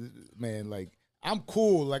out there, man. Like, I'm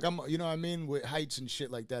cool. Like, you know what I mean, with heights and shit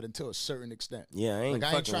like that until a certain extent. Yeah, I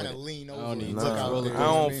ain't trying to lean over and look out there. I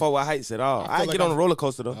don't fuck with heights at all. I get on a roller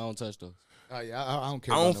coaster, though. I don't touch those. Yeah, I don't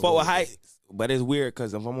care. I don't fuck with heights, but it's weird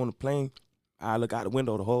because if I'm on the plane, I look out the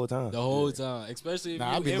window the whole time. The whole time. Especially if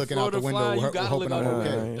I'll be looking out the window hoping I'm okay.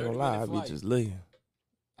 I ain't gonna lie, I be just looking.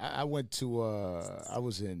 I went to, I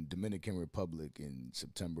was in Dominican Republic in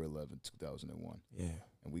September 11th, 2001. Yeah.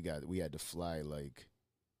 And we had to fly, like,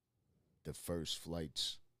 the first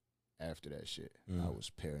flights after that shit. I was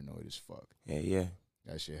paranoid as fuck. Yeah.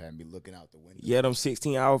 That shit had me looking out the window. Yeah, them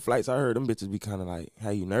 16-hour flights, I heard them bitches be kind of like, how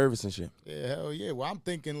you nervous and shit. Yeah, hell yeah. Well, I'm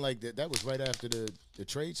thinking, like, that was right after the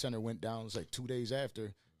Trade Center went down. It was, like, 2 days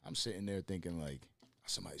after. I'm sitting there thinking, like,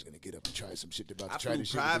 somebody's going to get up and try some shit. About to try this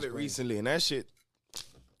shit. I flew private recently, and that shit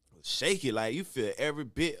shaky, like you feel every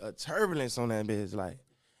bit of turbulence on that bitch, like,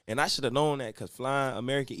 and I should have known that because flying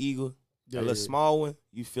American Eagle, a little small one,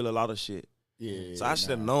 you feel a lot of shit. Yeah. So I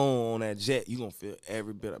should have known on that jet, you gonna feel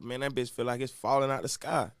every bit of, man, that bitch feel like it's falling out the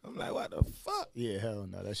sky. I'm like, what the fuck? Yeah, hell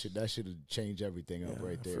no, that should have changed everything up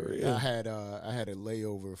right there. For real. I had a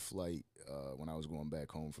layover flight when I was going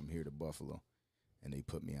back home from here to Buffalo, and they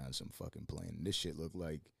put me on some fucking plane. And this shit looked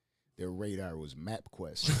like their radar was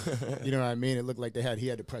MapQuest. You know what I mean? It looked like he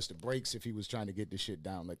had to press the brakes if he was trying to get this shit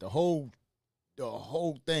down. Like the whole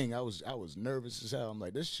thing, I was nervous as hell. I'm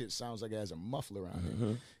like, this shit sounds like it has a muffler on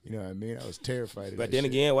it. You know what I mean? I was terrified of But that then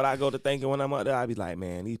shit. again, what I go to thinking when I'm up there, I be like,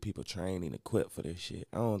 man, these people trained and equipped for this shit.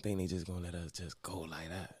 I don't think they just gonna let us just go like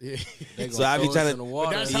that. Yeah. So I be trying to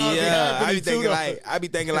water. I be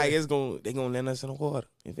thinking like they gonna let us in the water,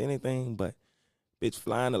 if anything, but bitch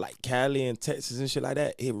flying to like Cali and Texas and shit like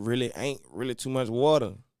that, it really ain't really too much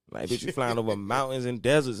water. Like bitch, you flying over mountains and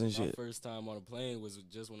deserts and shit. My first time on a plane was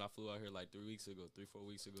just when I flew out here like 3 4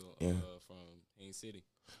 weeks ago from Haines City.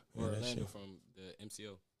 Or Orlando from the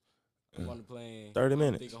MCO. I'm on the plane. 30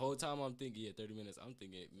 minutes. The whole time I'm thinking, 30 minutes. I'm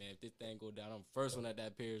thinking, man, if this thing go down, I'm first one at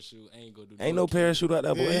that parachute. I ain't gonna do Ain't no parachute out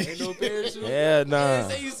there, boy. Ain't no parachute. Yeah, nah.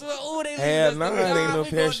 Hell nah, it ain't no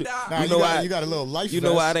parachute. Nah, you got a little life vest. You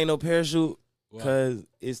know why it ain't no parachute? Because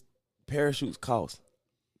it's parachutes cost.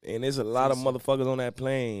 And there's a lot of motherfuckers on that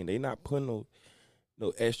plane. They not putting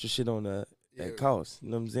no extra shit on the that costs. You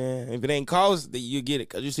know what I'm saying? If it ain't cost, then you get it.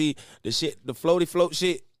 Cause you see the shit, the floaty float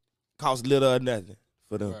shit costs little or nothing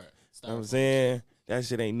for them. Right. You know what I'm saying? That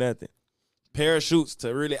shit ain't nothing. Parachutes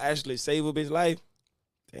to really actually save a bitch life,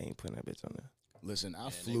 they ain't putting that bitch on there. Listen, I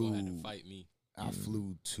They gonna have to fight me. I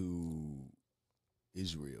flew to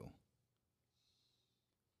Israel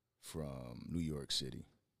from New York City.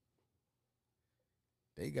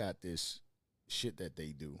 They got this shit that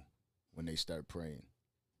they do when they start praying.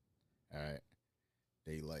 All right.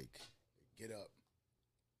 They like get up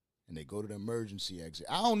and they go to the emergency exit.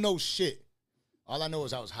 I don't know shit. All I know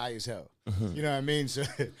is I was high as hell. You know what I mean? So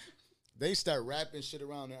they start wrapping shit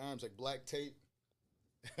around their arms like black tape.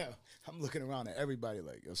 I'm looking around at everybody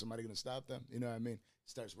like, yo, somebody gonna stop them? You know what I mean?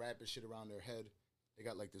 Starts wrapping shit around their head. They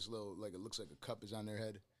got like this little, like it looks like a cup is on their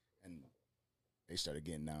head. And they started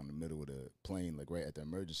getting down in the middle of the plane, like right at the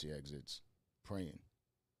emergency exits, praying.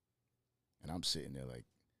 And I'm sitting there like,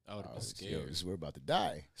 I would have been scared. We're about to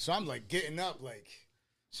die. So I'm like getting up like,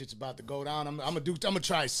 shit's about to go down. I'm gonna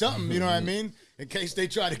try something, you know what I mean? In case they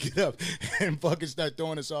try to get up and fucking start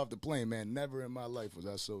throwing us off the plane, man. Never in my life was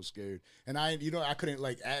I so scared. And I couldn't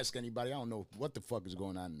like ask anybody. I don't know what the fuck is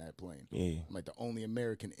going on in that plane. Yeah. I'm like the only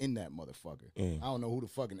American in that motherfucker. Yeah. I don't know who to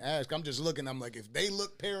fucking ask. I'm just looking. I'm like, if they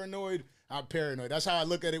look paranoid, I'm paranoid. That's how I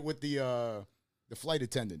look at it with the flight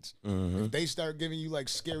attendants. If they start giving you like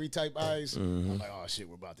scary type eyes, I'm like, oh shit,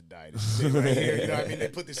 we're about to die. This is it right here. You know what I mean? They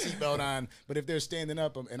put the seatbelt on, but if they're standing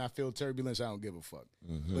up and I feel turbulence, I don't give a fuck.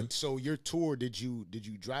 But so your tour, did you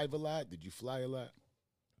drive a lot? Did you fly a lot?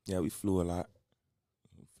 Yeah, we flew a lot.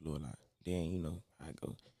 Then I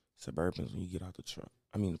go Suburbans when you get out the truck.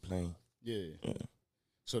 I mean the plane. Yeah.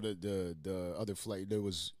 So the other flight, it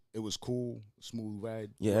was cool, smooth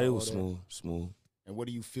ride. Yeah, it was smooth. And what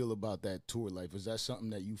do you feel about that tour life? Is that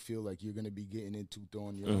something that you feel like you're going to be getting into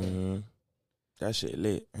throwing your own? That shit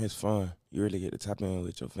lit. It's fun. You really get to tap in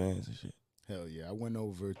with your fans and shit. Hell yeah. I went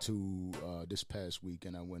over to, this past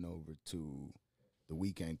weekend, I went over to the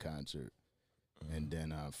Weekend concert. And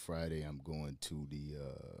then on Friday, I'm going to the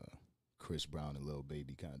Chris Brown and Lil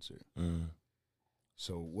Baby concert.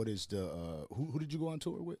 So what is the, who did you go on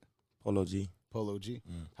tour with? Polo G. Polo G.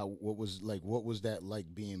 What was that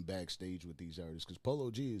like being backstage with these artists? Because Polo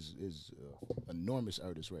G is an enormous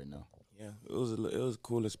artist right now. Yeah, it was a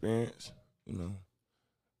cool experience.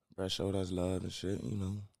 Brett showed us love and shit.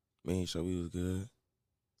 Made sure we was good.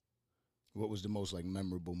 What was the most like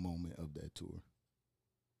memorable moment of that tour?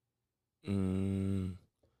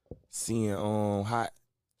 Seeing Hot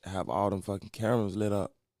have all them fucking cameras lit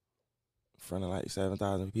up in front of like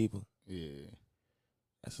 7,000 people. Yeah.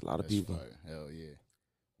 That's a lot of people. Fire. Hell yeah.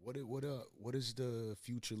 What is the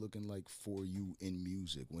future looking like for you in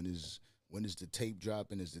music? When is the tape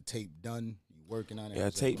dropping? Is the tape done? You working on it?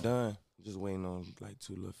 Yeah, tape done. Just waiting on like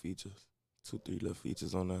 3 little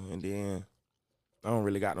features on there. And then I don't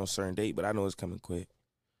really got no certain date, but I know it's coming quick.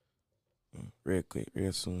 Real quick,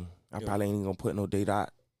 real soon. I probably ain't even gonna put no date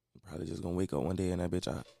out. Probably just gonna wake up one day and that bitch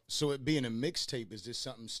out. So it being a mixtape, is this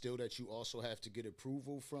something still that you also have to get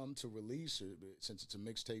approval from to release? Or since it's a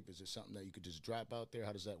mixtape, is it something that you could just drop out there?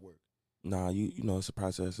 How does that work? Nah, you know it's a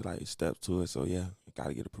process, like steps to it. So yeah, you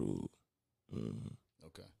gotta get approved.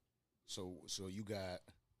 Okay. So you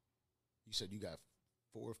said you got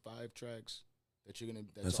 4 or 5 tracks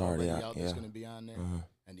that's already out that's gonna be on there,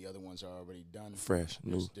 and the other ones are already done, fresh,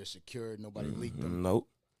 new. They're secured. Nobody leaked them. Nope.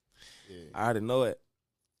 Yeah. I already know it.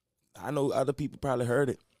 I know other people probably heard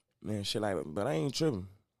it, man, shit like that, but I ain't tripping.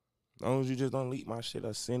 As long as you just don't leak my shit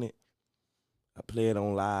or send it, I play it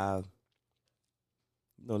on live,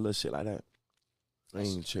 little shit like that. I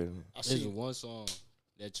ain't tripping. There's one song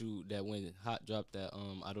that when Hot dropped that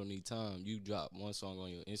I Don't Need Time, you dropped one song on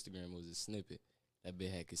your Instagram. It was a snippet. That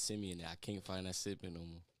bit had Kissimmee in there. I can't find that snippet no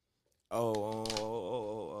more.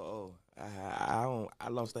 I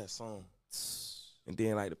lost that song. And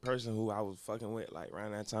then, like, the person who I was fucking with, like,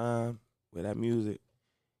 around that time, with that music,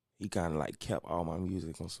 he kind of, like, kept all my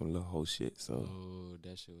music on some little whole shit, so. Oh,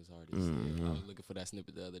 that shit was hard to say. I was looking for that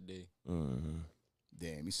snippet the other day.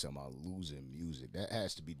 Damn, he's talking about losing music. That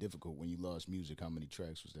has to be difficult when you lost music. How many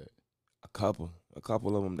tracks was that? A couple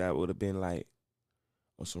of them that would have been, like,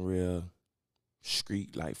 on some real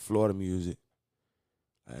street, like, Florida music.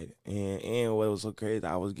 Like, and what was so crazy,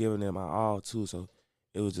 I was giving them my all, too, so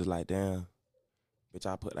it was just like, damn. Bitch,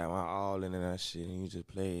 I put like my all in that shit, and you just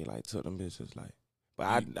played like took them bitches like.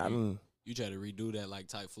 But I mean, you try to redo that like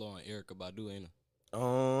Type Flow and Erykah Badu, ain't it?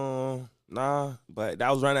 Nah, but that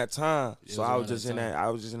was around that time, so I was just in that. I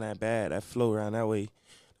was just in that bad, that flow around that way.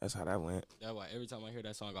 That's how that went. That's why every time I hear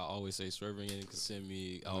that song, I always say Swerving in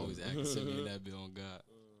Kissimmee. I always act Kissimmee in that bit on God.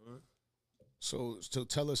 So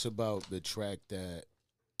tell us about the track that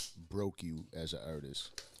broke you as an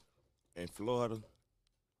artist. In Florida,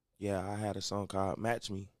 yeah, I had a song called Match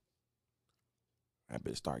Me. That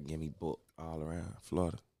bitch started getting me booked all around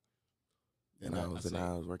Florida. And I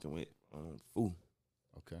was working with Foo.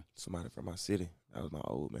 Okay. Somebody from my city. That was my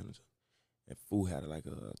old manager. And Foo had like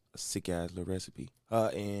a sick ass little recipe.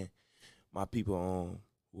 And my people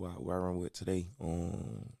who I run with today,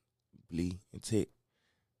 Blee and Tech,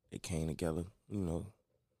 they came together, and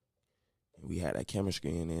we had that chemistry,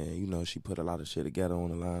 and then, she put a lot of shit together on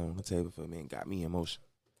the line on the table for me and got me in motion.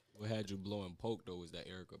 What had you blowing poke though was that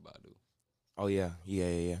Erykah Badu. Oh yeah.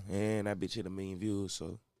 And that bitch hit 1 million views,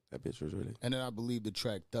 so that bitch was really. And then I believe the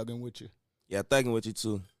track Thuggin' With You. Yeah, Thuggin' With You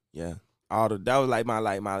too. Yeah. That was like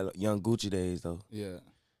my young Gucci days though. Yeah.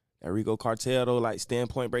 That Rico Cartel though, like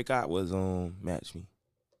Standpoint Breakout was Match Me.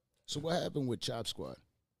 So what happened with Chop Squad?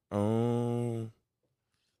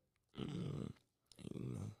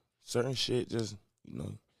 Certain shit just,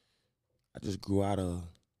 I just grew out of.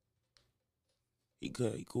 He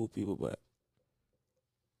cool people, but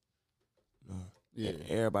yeah,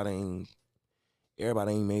 everybody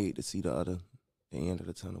ain't made to see the end of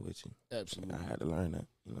the tunnel with you. Absolutely. And I had to learn that.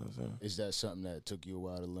 You know what I'm saying? Is that something that took you a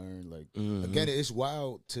while to learn? Like, Mm-hmm. again, it's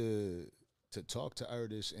wild to talk to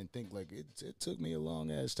artists and think like it took me a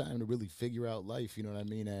long ass time to really figure out life. You know what I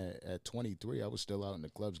mean? At 23, I was still out in the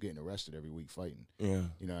clubs getting arrested every week fighting. Yeah.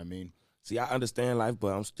 You know what I mean? See, I understand life, but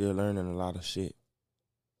I'm still learning a lot of shit.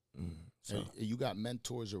 So and you got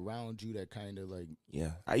mentors around you that kind of like.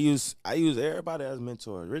 Yeah, I use everybody as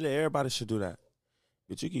mentors. Really, everybody should do that.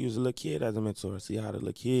 But you can use a little kid as a mentor. See how the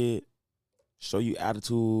little kid show you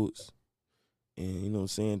attitudes and, you know what I'm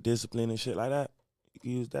saying, discipline and shit like that. You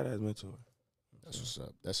can use that as a mentor. That's what's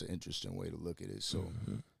up. That's an interesting way to look at it. So,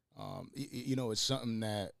 it's something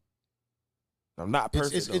that I'm not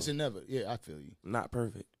perfect. It's a never. Yeah, I feel you. Not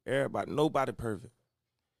perfect. Nobody perfect.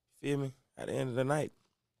 Feel me? At the end of the night,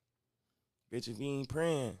 bitch, if you ain't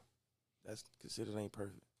praying, that's considered ain't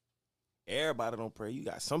perfect. Everybody don't pray. You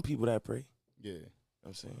got some people that pray. Yeah. You know what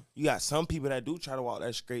I'm saying? You got some people that do try to walk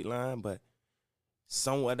that straight line, but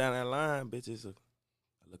somewhere down that line, bitch, is a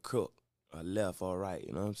crook, a left or right.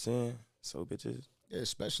 You know what I'm saying? So, bitches. Yeah,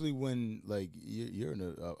 especially when like you're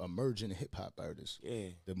an emerging hip hop artist. Yeah.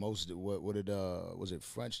 The most was it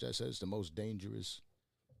French that says the most dangerous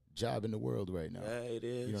job in the world right now? Yeah, it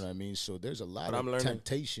is. You know what I mean? So there's a lot of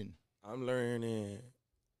temptation. I'm learning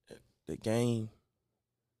the game.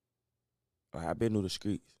 Like, I've been through the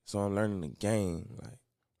streets, so I'm learning the game. Like,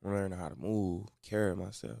 I'm learning how to move, carry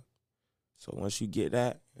myself. So once you get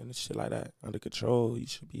that and shit like that under control, you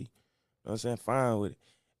should be, you know what I'm saying, fine with it.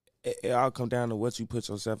 It all come down to what you put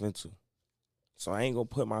yourself into. So I ain't gonna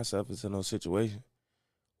put myself into no situation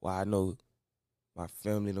where I know my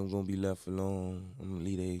family them gonna be left alone. I'm gonna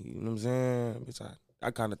leave they, you know what I'm saying? Bitch,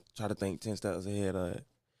 I kind of try to think 10 steps ahead of it.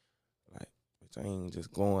 Like, bitch, I ain't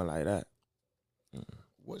just going like that.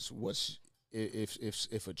 What's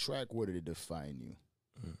if a track were to define you?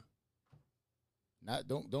 Not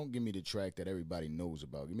don't give me the track that everybody knows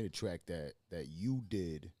about. Give me the track that you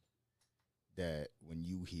did. That when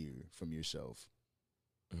you hear from yourself,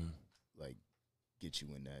 like get you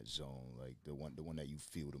in that zone, like the one that you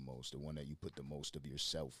feel the most, the one that you put the most of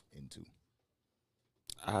yourself into.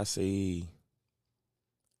 I say,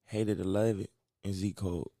 Hated to Love It and Z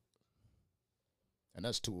Code. And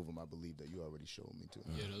that's two of them I believe that you already showed me too.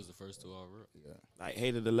 Yeah, those the first two I wrote. Yeah, like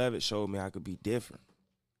Hated to Love It showed me I could be different,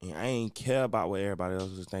 and I ain't care about what everybody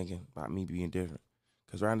else was thinking about me being different.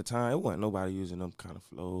 Because around the time, it wasn't nobody using them kind of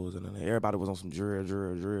flows. And everybody was on some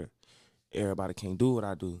drill. Everybody can't do what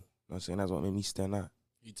I do. You know what I'm saying? That's what made me stand out.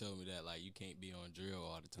 You told me that, like, you can't be on drill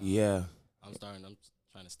all the time. Yeah. I'm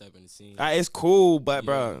trying to step in the scene. It's cool, but,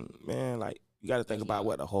 bro, man, like, you got to think about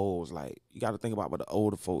what the hoes like. You got to think about what the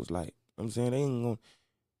older folks like. You know what I'm saying? They ain't going to,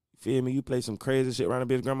 feel me? You play some crazy shit around a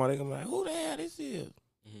bitch grandma, they going to be like, who the hell this is?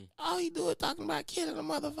 Mm-hmm. All he do is talking about killing a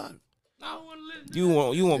motherfucker. I don't want to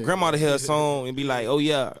listen. You want grandma to hear a song and be like, oh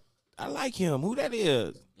yeah, I like him. Who that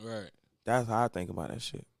is? Right. That's how I think about that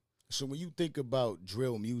shit. So when you think about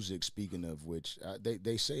drill music, speaking of which,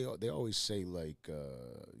 they always say like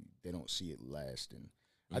they don't see it lasting.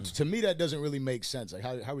 To me, that doesn't really make sense. Like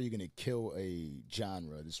how are you gonna kill a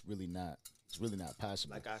genre? It's really not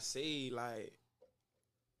possible. Like I say, like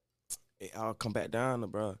it all come back down to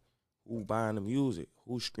bro, who buying the music,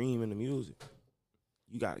 who streaming the music.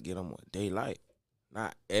 You gotta get them what they like.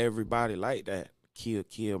 Not everybody like that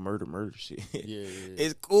kill, murder shit. Yeah.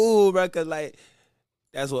 It's cool, bro, cause like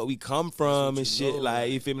that's what we come from and shit. Know,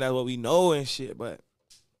 like you feel me? That's what we know and shit. But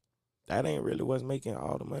that ain't really what's making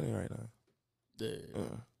all the money right now. Yeah.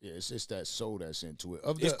 Yeah, it's just that soul that's into it.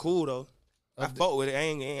 It's cool though. I fuck with it. I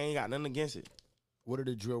ain't got nothing against it. What are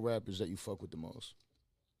the drill rappers that you fuck with the most?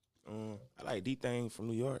 I like D-Thing from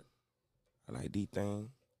New York. I like D-Thing.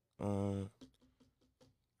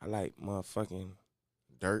 I like motherfucking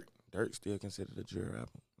Dirt. Dirt still considered a drill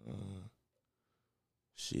rapper.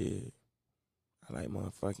 Shit. I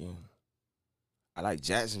like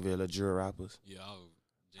Jacksonville, the drill rappers. Yeah,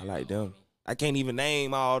 I like them. I can't even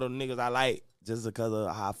name all the niggas I like just because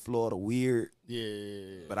of how Florida weird.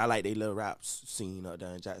 Yeah. But I like they little rap scene up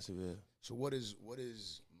there in Jacksonville. So what is Mount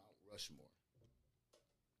Rushmore?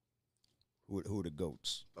 Who are the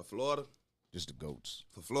GOATs? For Florida? Just the GOATs.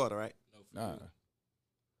 For Florida, right? No, nah.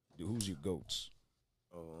 Dude, who's your GOATs?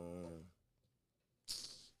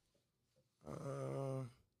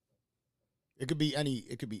 It could be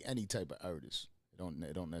any type of artist.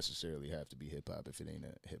 It don't necessarily have to be hip hop if it ain't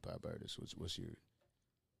a hip hop artist. What's your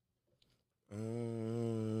I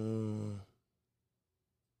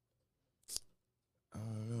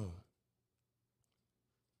don't know.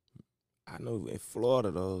 I know in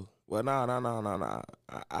Florida though. Well, no.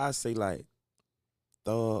 I say like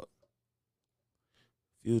Thug,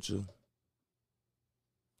 Future.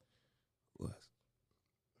 What?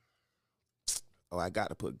 Oh, I got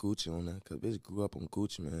to put Gucci on there because bitch grew up on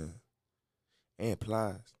Gucci, man. And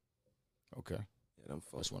Plies. Okay. Yeah, them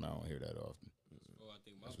fuck. That's one I don't hear that often. Oh, I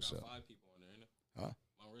think Mount got 5 people on there, ain't it? Huh?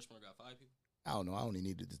 Mount Rushmore got 5 people? I don't know. I only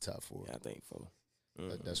needed the top 4. Yeah, I think 4.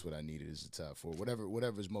 That's what I needed is the top 4.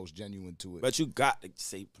 Whatever's most genuine to it. But you got to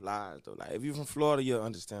say Plies though. Like if you're from Florida, you'll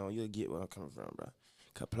understand. You'll get where I'm coming from, bro.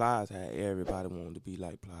 Cause Plies had everybody wanting to be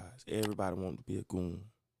like Plies. Everybody wanted to be a goon.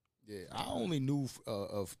 Yeah, I only knew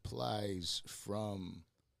of Plies from,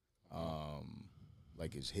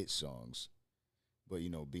 like his hit songs, but you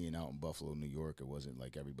know, being out in Buffalo, New York, it wasn't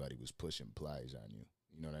like everybody was pushing Plies on you.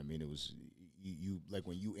 You know what I mean? It was you like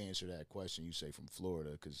when you answer that question, you say from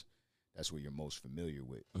Florida because that's where you're most familiar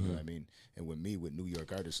with. You know what I mean? And with me, with New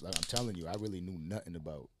York artists, like I'm telling you, I really knew nothing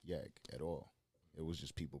about Yak at all. It was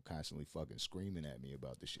just people constantly fucking screaming at me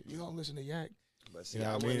about this shit. You don't listen to Yak? But see, you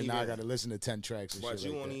know what I mean? And now I got to listen to 10 tracks and but shit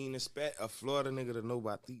you like won't that. even expect a Florida nigga to know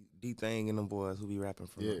about D-Thing and them boys who be rapping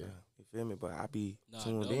from there. You feel me? But I be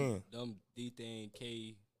tuned in. Them D-Thing,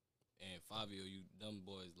 K, and Fabio, them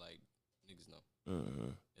boys like niggas know.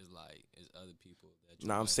 It's like it's other people that.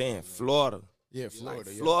 I'm saying Florida. Yeah, Florida.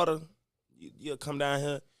 Like Florida. You'll come down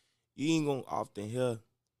here. You ain't gonna often hear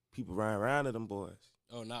people riding around to them boys.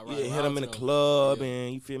 Oh, not right. You hit them in the club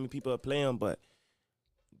and you feel me. People are playing, but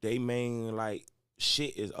they main like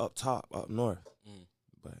shit is up top, up north.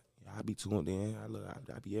 But I be tuned in. I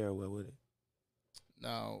be everywhere with it.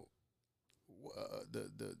 Now,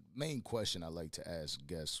 the main question I like to ask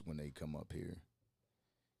guests when they come up here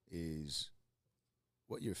is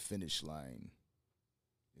what your finish line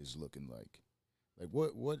is looking like. Like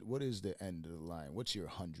what is the end of the line? What's your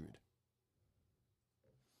 100?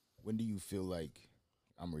 When do you feel like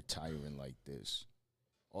I'm retiring like this?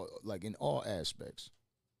 Or like in all aspects.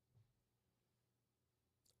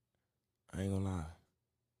 I ain't gonna lie.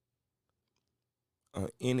 I'm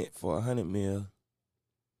in it for 100 mil.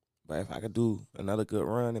 But if I could do another good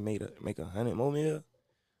run and make 100 more mil,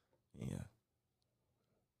 yeah.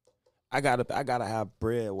 I gotta have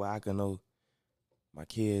bread where I can know my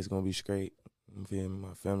kids gonna be straight. You feel me?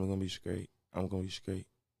 My family gonna be straight. I'm gonna be straight.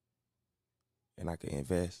 And I can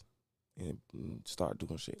invest and start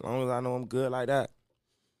doing shit. As long as I know I'm good like that,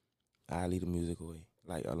 I leave the music away,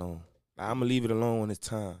 like alone. Like, I'm gonna leave it alone when it's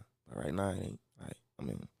time. But right now it ain't. Like I'm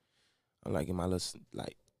like in my little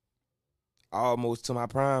like almost to my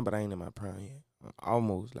prime, but I ain't in my prime yet.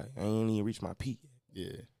 Almost like I ain't even reached my peak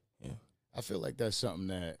yet. Yeah. I feel like that's something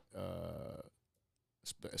that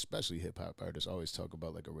especially hip hop artists always talk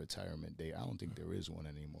about, like a retirement day. I don't think there is one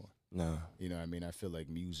anymore. No. You know what I mean? I feel like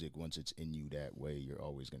music, once it's in you that way, you're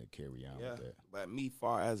always gonna carry on with that. But me,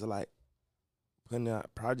 far as like putting out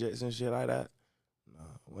projects and shit like that, no.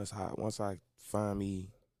 Once I find me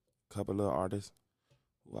a couple of artists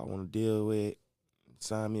who I want to deal with,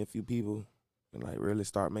 sign me a few people, and like really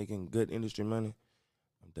start making good industry money,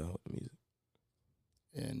 I'm done with the music.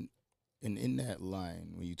 And in that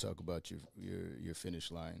line, when you talk about your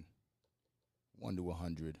finish line, 1 to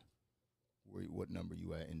 100, what number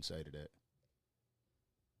you at inside of that?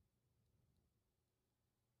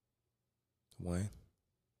 1.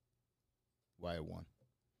 Why a 1?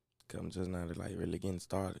 Cause I'm just not like really getting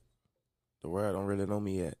started. The world don't really know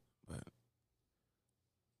me yet, but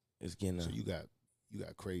it's getting. So you got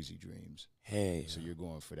crazy dreams. Hey. So you're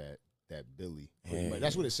going for that Billy. Hey.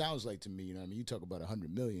 That's what it sounds like to me. You know what I mean? You talk about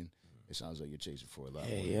 100 million. It sounds like you're chasing for a lot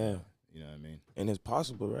more. Yeah. You know what I mean? And it's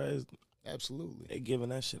possible, right? Absolutely. They giving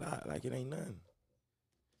that shit out like it ain't nothing.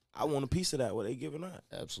 I want a piece of that. What they giving out?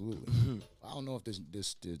 Absolutely. I don't know if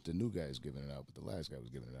the new guy is giving it out, but the last guy was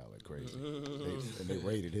giving it out like crazy. They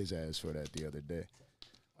raided his ass for that the other day.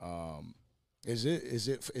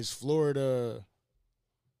 Is Florida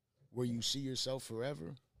where you see yourself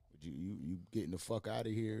forever? Would you getting the fuck out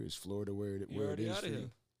of here? Is Florida where it is for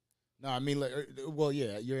you? No, I mean like, well,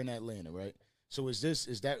 yeah, you're in Atlanta, right? So is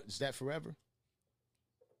that forever?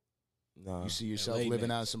 No. You see yourself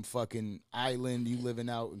living out some fucking island. You living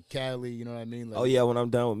out in Cali. You know what I mean? Like, oh yeah, when I'm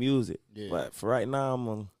done with music. Yeah. But for right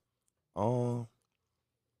now,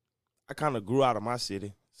 I kind of grew out of my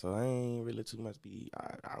city, so I ain't really too much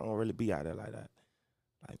I don't really be out there like that.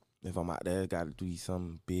 Like if I'm out there, got to do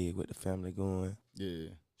something big with the family going. Yeah.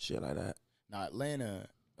 Shit like that. Now Atlanta,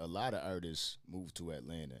 a lot of artists move to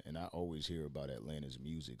Atlanta, and I always hear about Atlanta's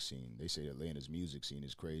music scene. They say Atlanta's music scene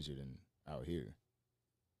is crazier than out here.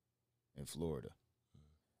 In Florida,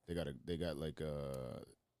 they got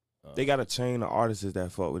a chain of artists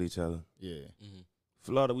that fuck with each other. Yeah.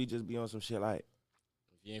 Florida, we just be on some shit like,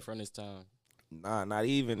 if you ain't from this town, nah, not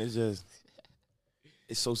even. It's just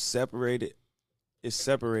it's so separated. It's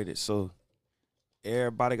separated, so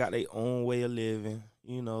everybody got their own way of living.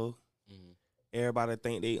 You know, everybody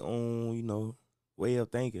think they own way of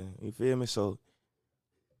thinking. You feel me? So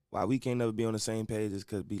why we can't never be on the same page is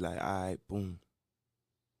cause be like, all right, boom.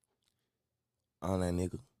 On that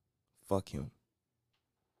nigga, fuck him,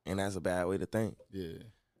 and that's a bad way to think. Yeah,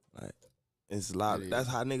 like it's a lot. That's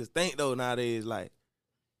how niggas think though nowadays. Like,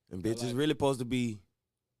 and bitches really supposed to be.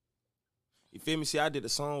 You feel me? See, I did a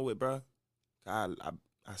song with bro. I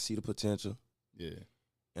see the potential. Yeah,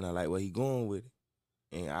 and I like where he going with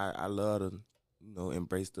it, and I love to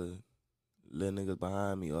embrace the little niggas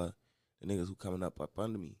behind me or the niggas who coming up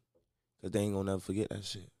under me, cause they ain't gonna never forget that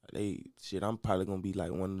shit. I'm probably gonna be like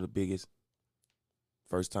one of the biggest.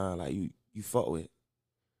 First time, like, you fuck with.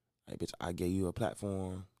 Like, bitch, I gave you a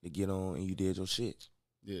platform to get on and you did your shit.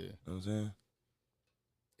 Yeah. You know what I'm saying?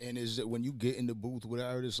 And is it when you get in the booth with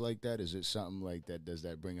artists like that, is it something like that? Does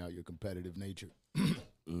that bring out your competitive nature?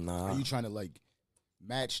 Nah. Are you trying to, like,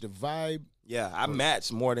 match the vibe? Yeah, I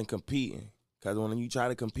match more than competing. Because when you try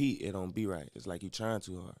to compete, it don't be right. It's like you trying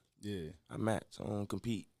too hard. Yeah. I match. I don't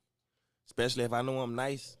compete. Especially if I know I'm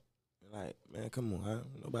nice. Like, man, come on, huh?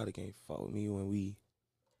 Nobody can fuck with me when we...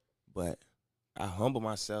 But I humble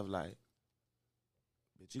myself like,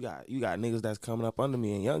 bitch, you got niggas that's coming up under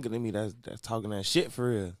me and younger than me that's talking that shit for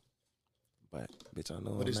real. But bitch, I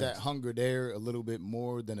know. But is that hunger there a little bit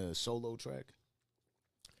more than a solo track?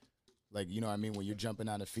 Like, you know what I mean, when you're jumping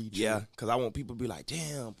on a feature? Yeah, because I want people to be like,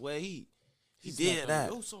 damn, boy, he did that.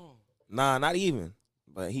 Your song. Nah, not even.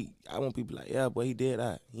 But I want people like, yeah, boy, he did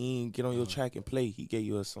that. He ain't get on your track and play. He gave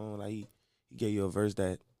you a song like he gave you a verse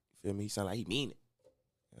that, you feel me? He sound like he mean it.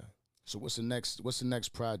 So what's the next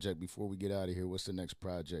project before we get out of here? What's the next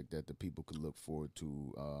project that the people could look forward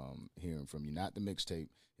to hearing from you? Not the mixtape.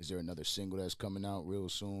 Is there another single that's coming out real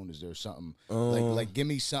soon? Is there something like give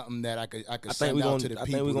me something that I could send out to the people? I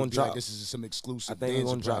think we're gonna drop. Like, this is some exclusive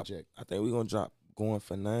dance project. I think we're gonna drop Going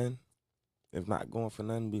For None. If not Going For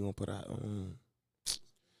None, we gonna put out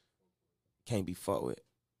Can't Be Fucked With.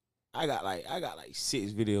 I got like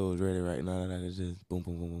 6 videos ready right now that is just boom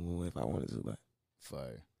boom boom boom boom if I wanted to. But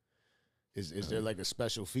fire. Is there like a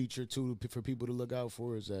special feature too for people to look out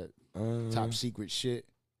for? Is that top secret shit?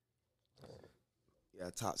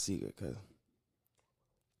 Yeah, top secret, cause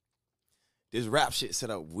this rap shit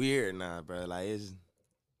set up weird now, bro. Like it's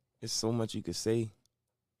so much you could say,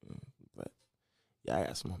 but yeah, I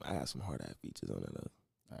got some hard ass features on it though.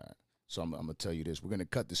 All right, so I'm gonna tell you this: we're gonna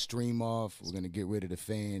cut the stream off. We're gonna get rid of the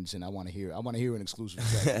fans, and I want to hear an exclusive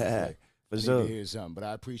track. For sure. Hear something, but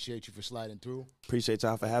I appreciate you for sliding through. Appreciate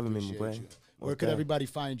y'all for having me, my boy. Where could everybody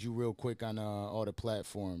find you real quick on all the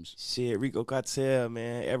platforms? Shit, Rico Cartel,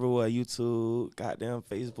 man. Everywhere, YouTube, goddamn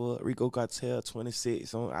Facebook, Rico Cartel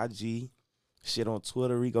 26 on IG. Shit on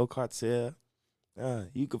Twitter, Rico Cartel.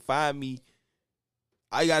 You can find me.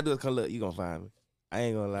 All you gotta do is come look, you gonna find me. I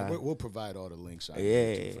ain't gonna lie. We'll provide all the links.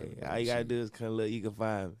 Yeah, all you gotta do is come look, you can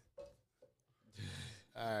find me.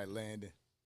 All right, Landon.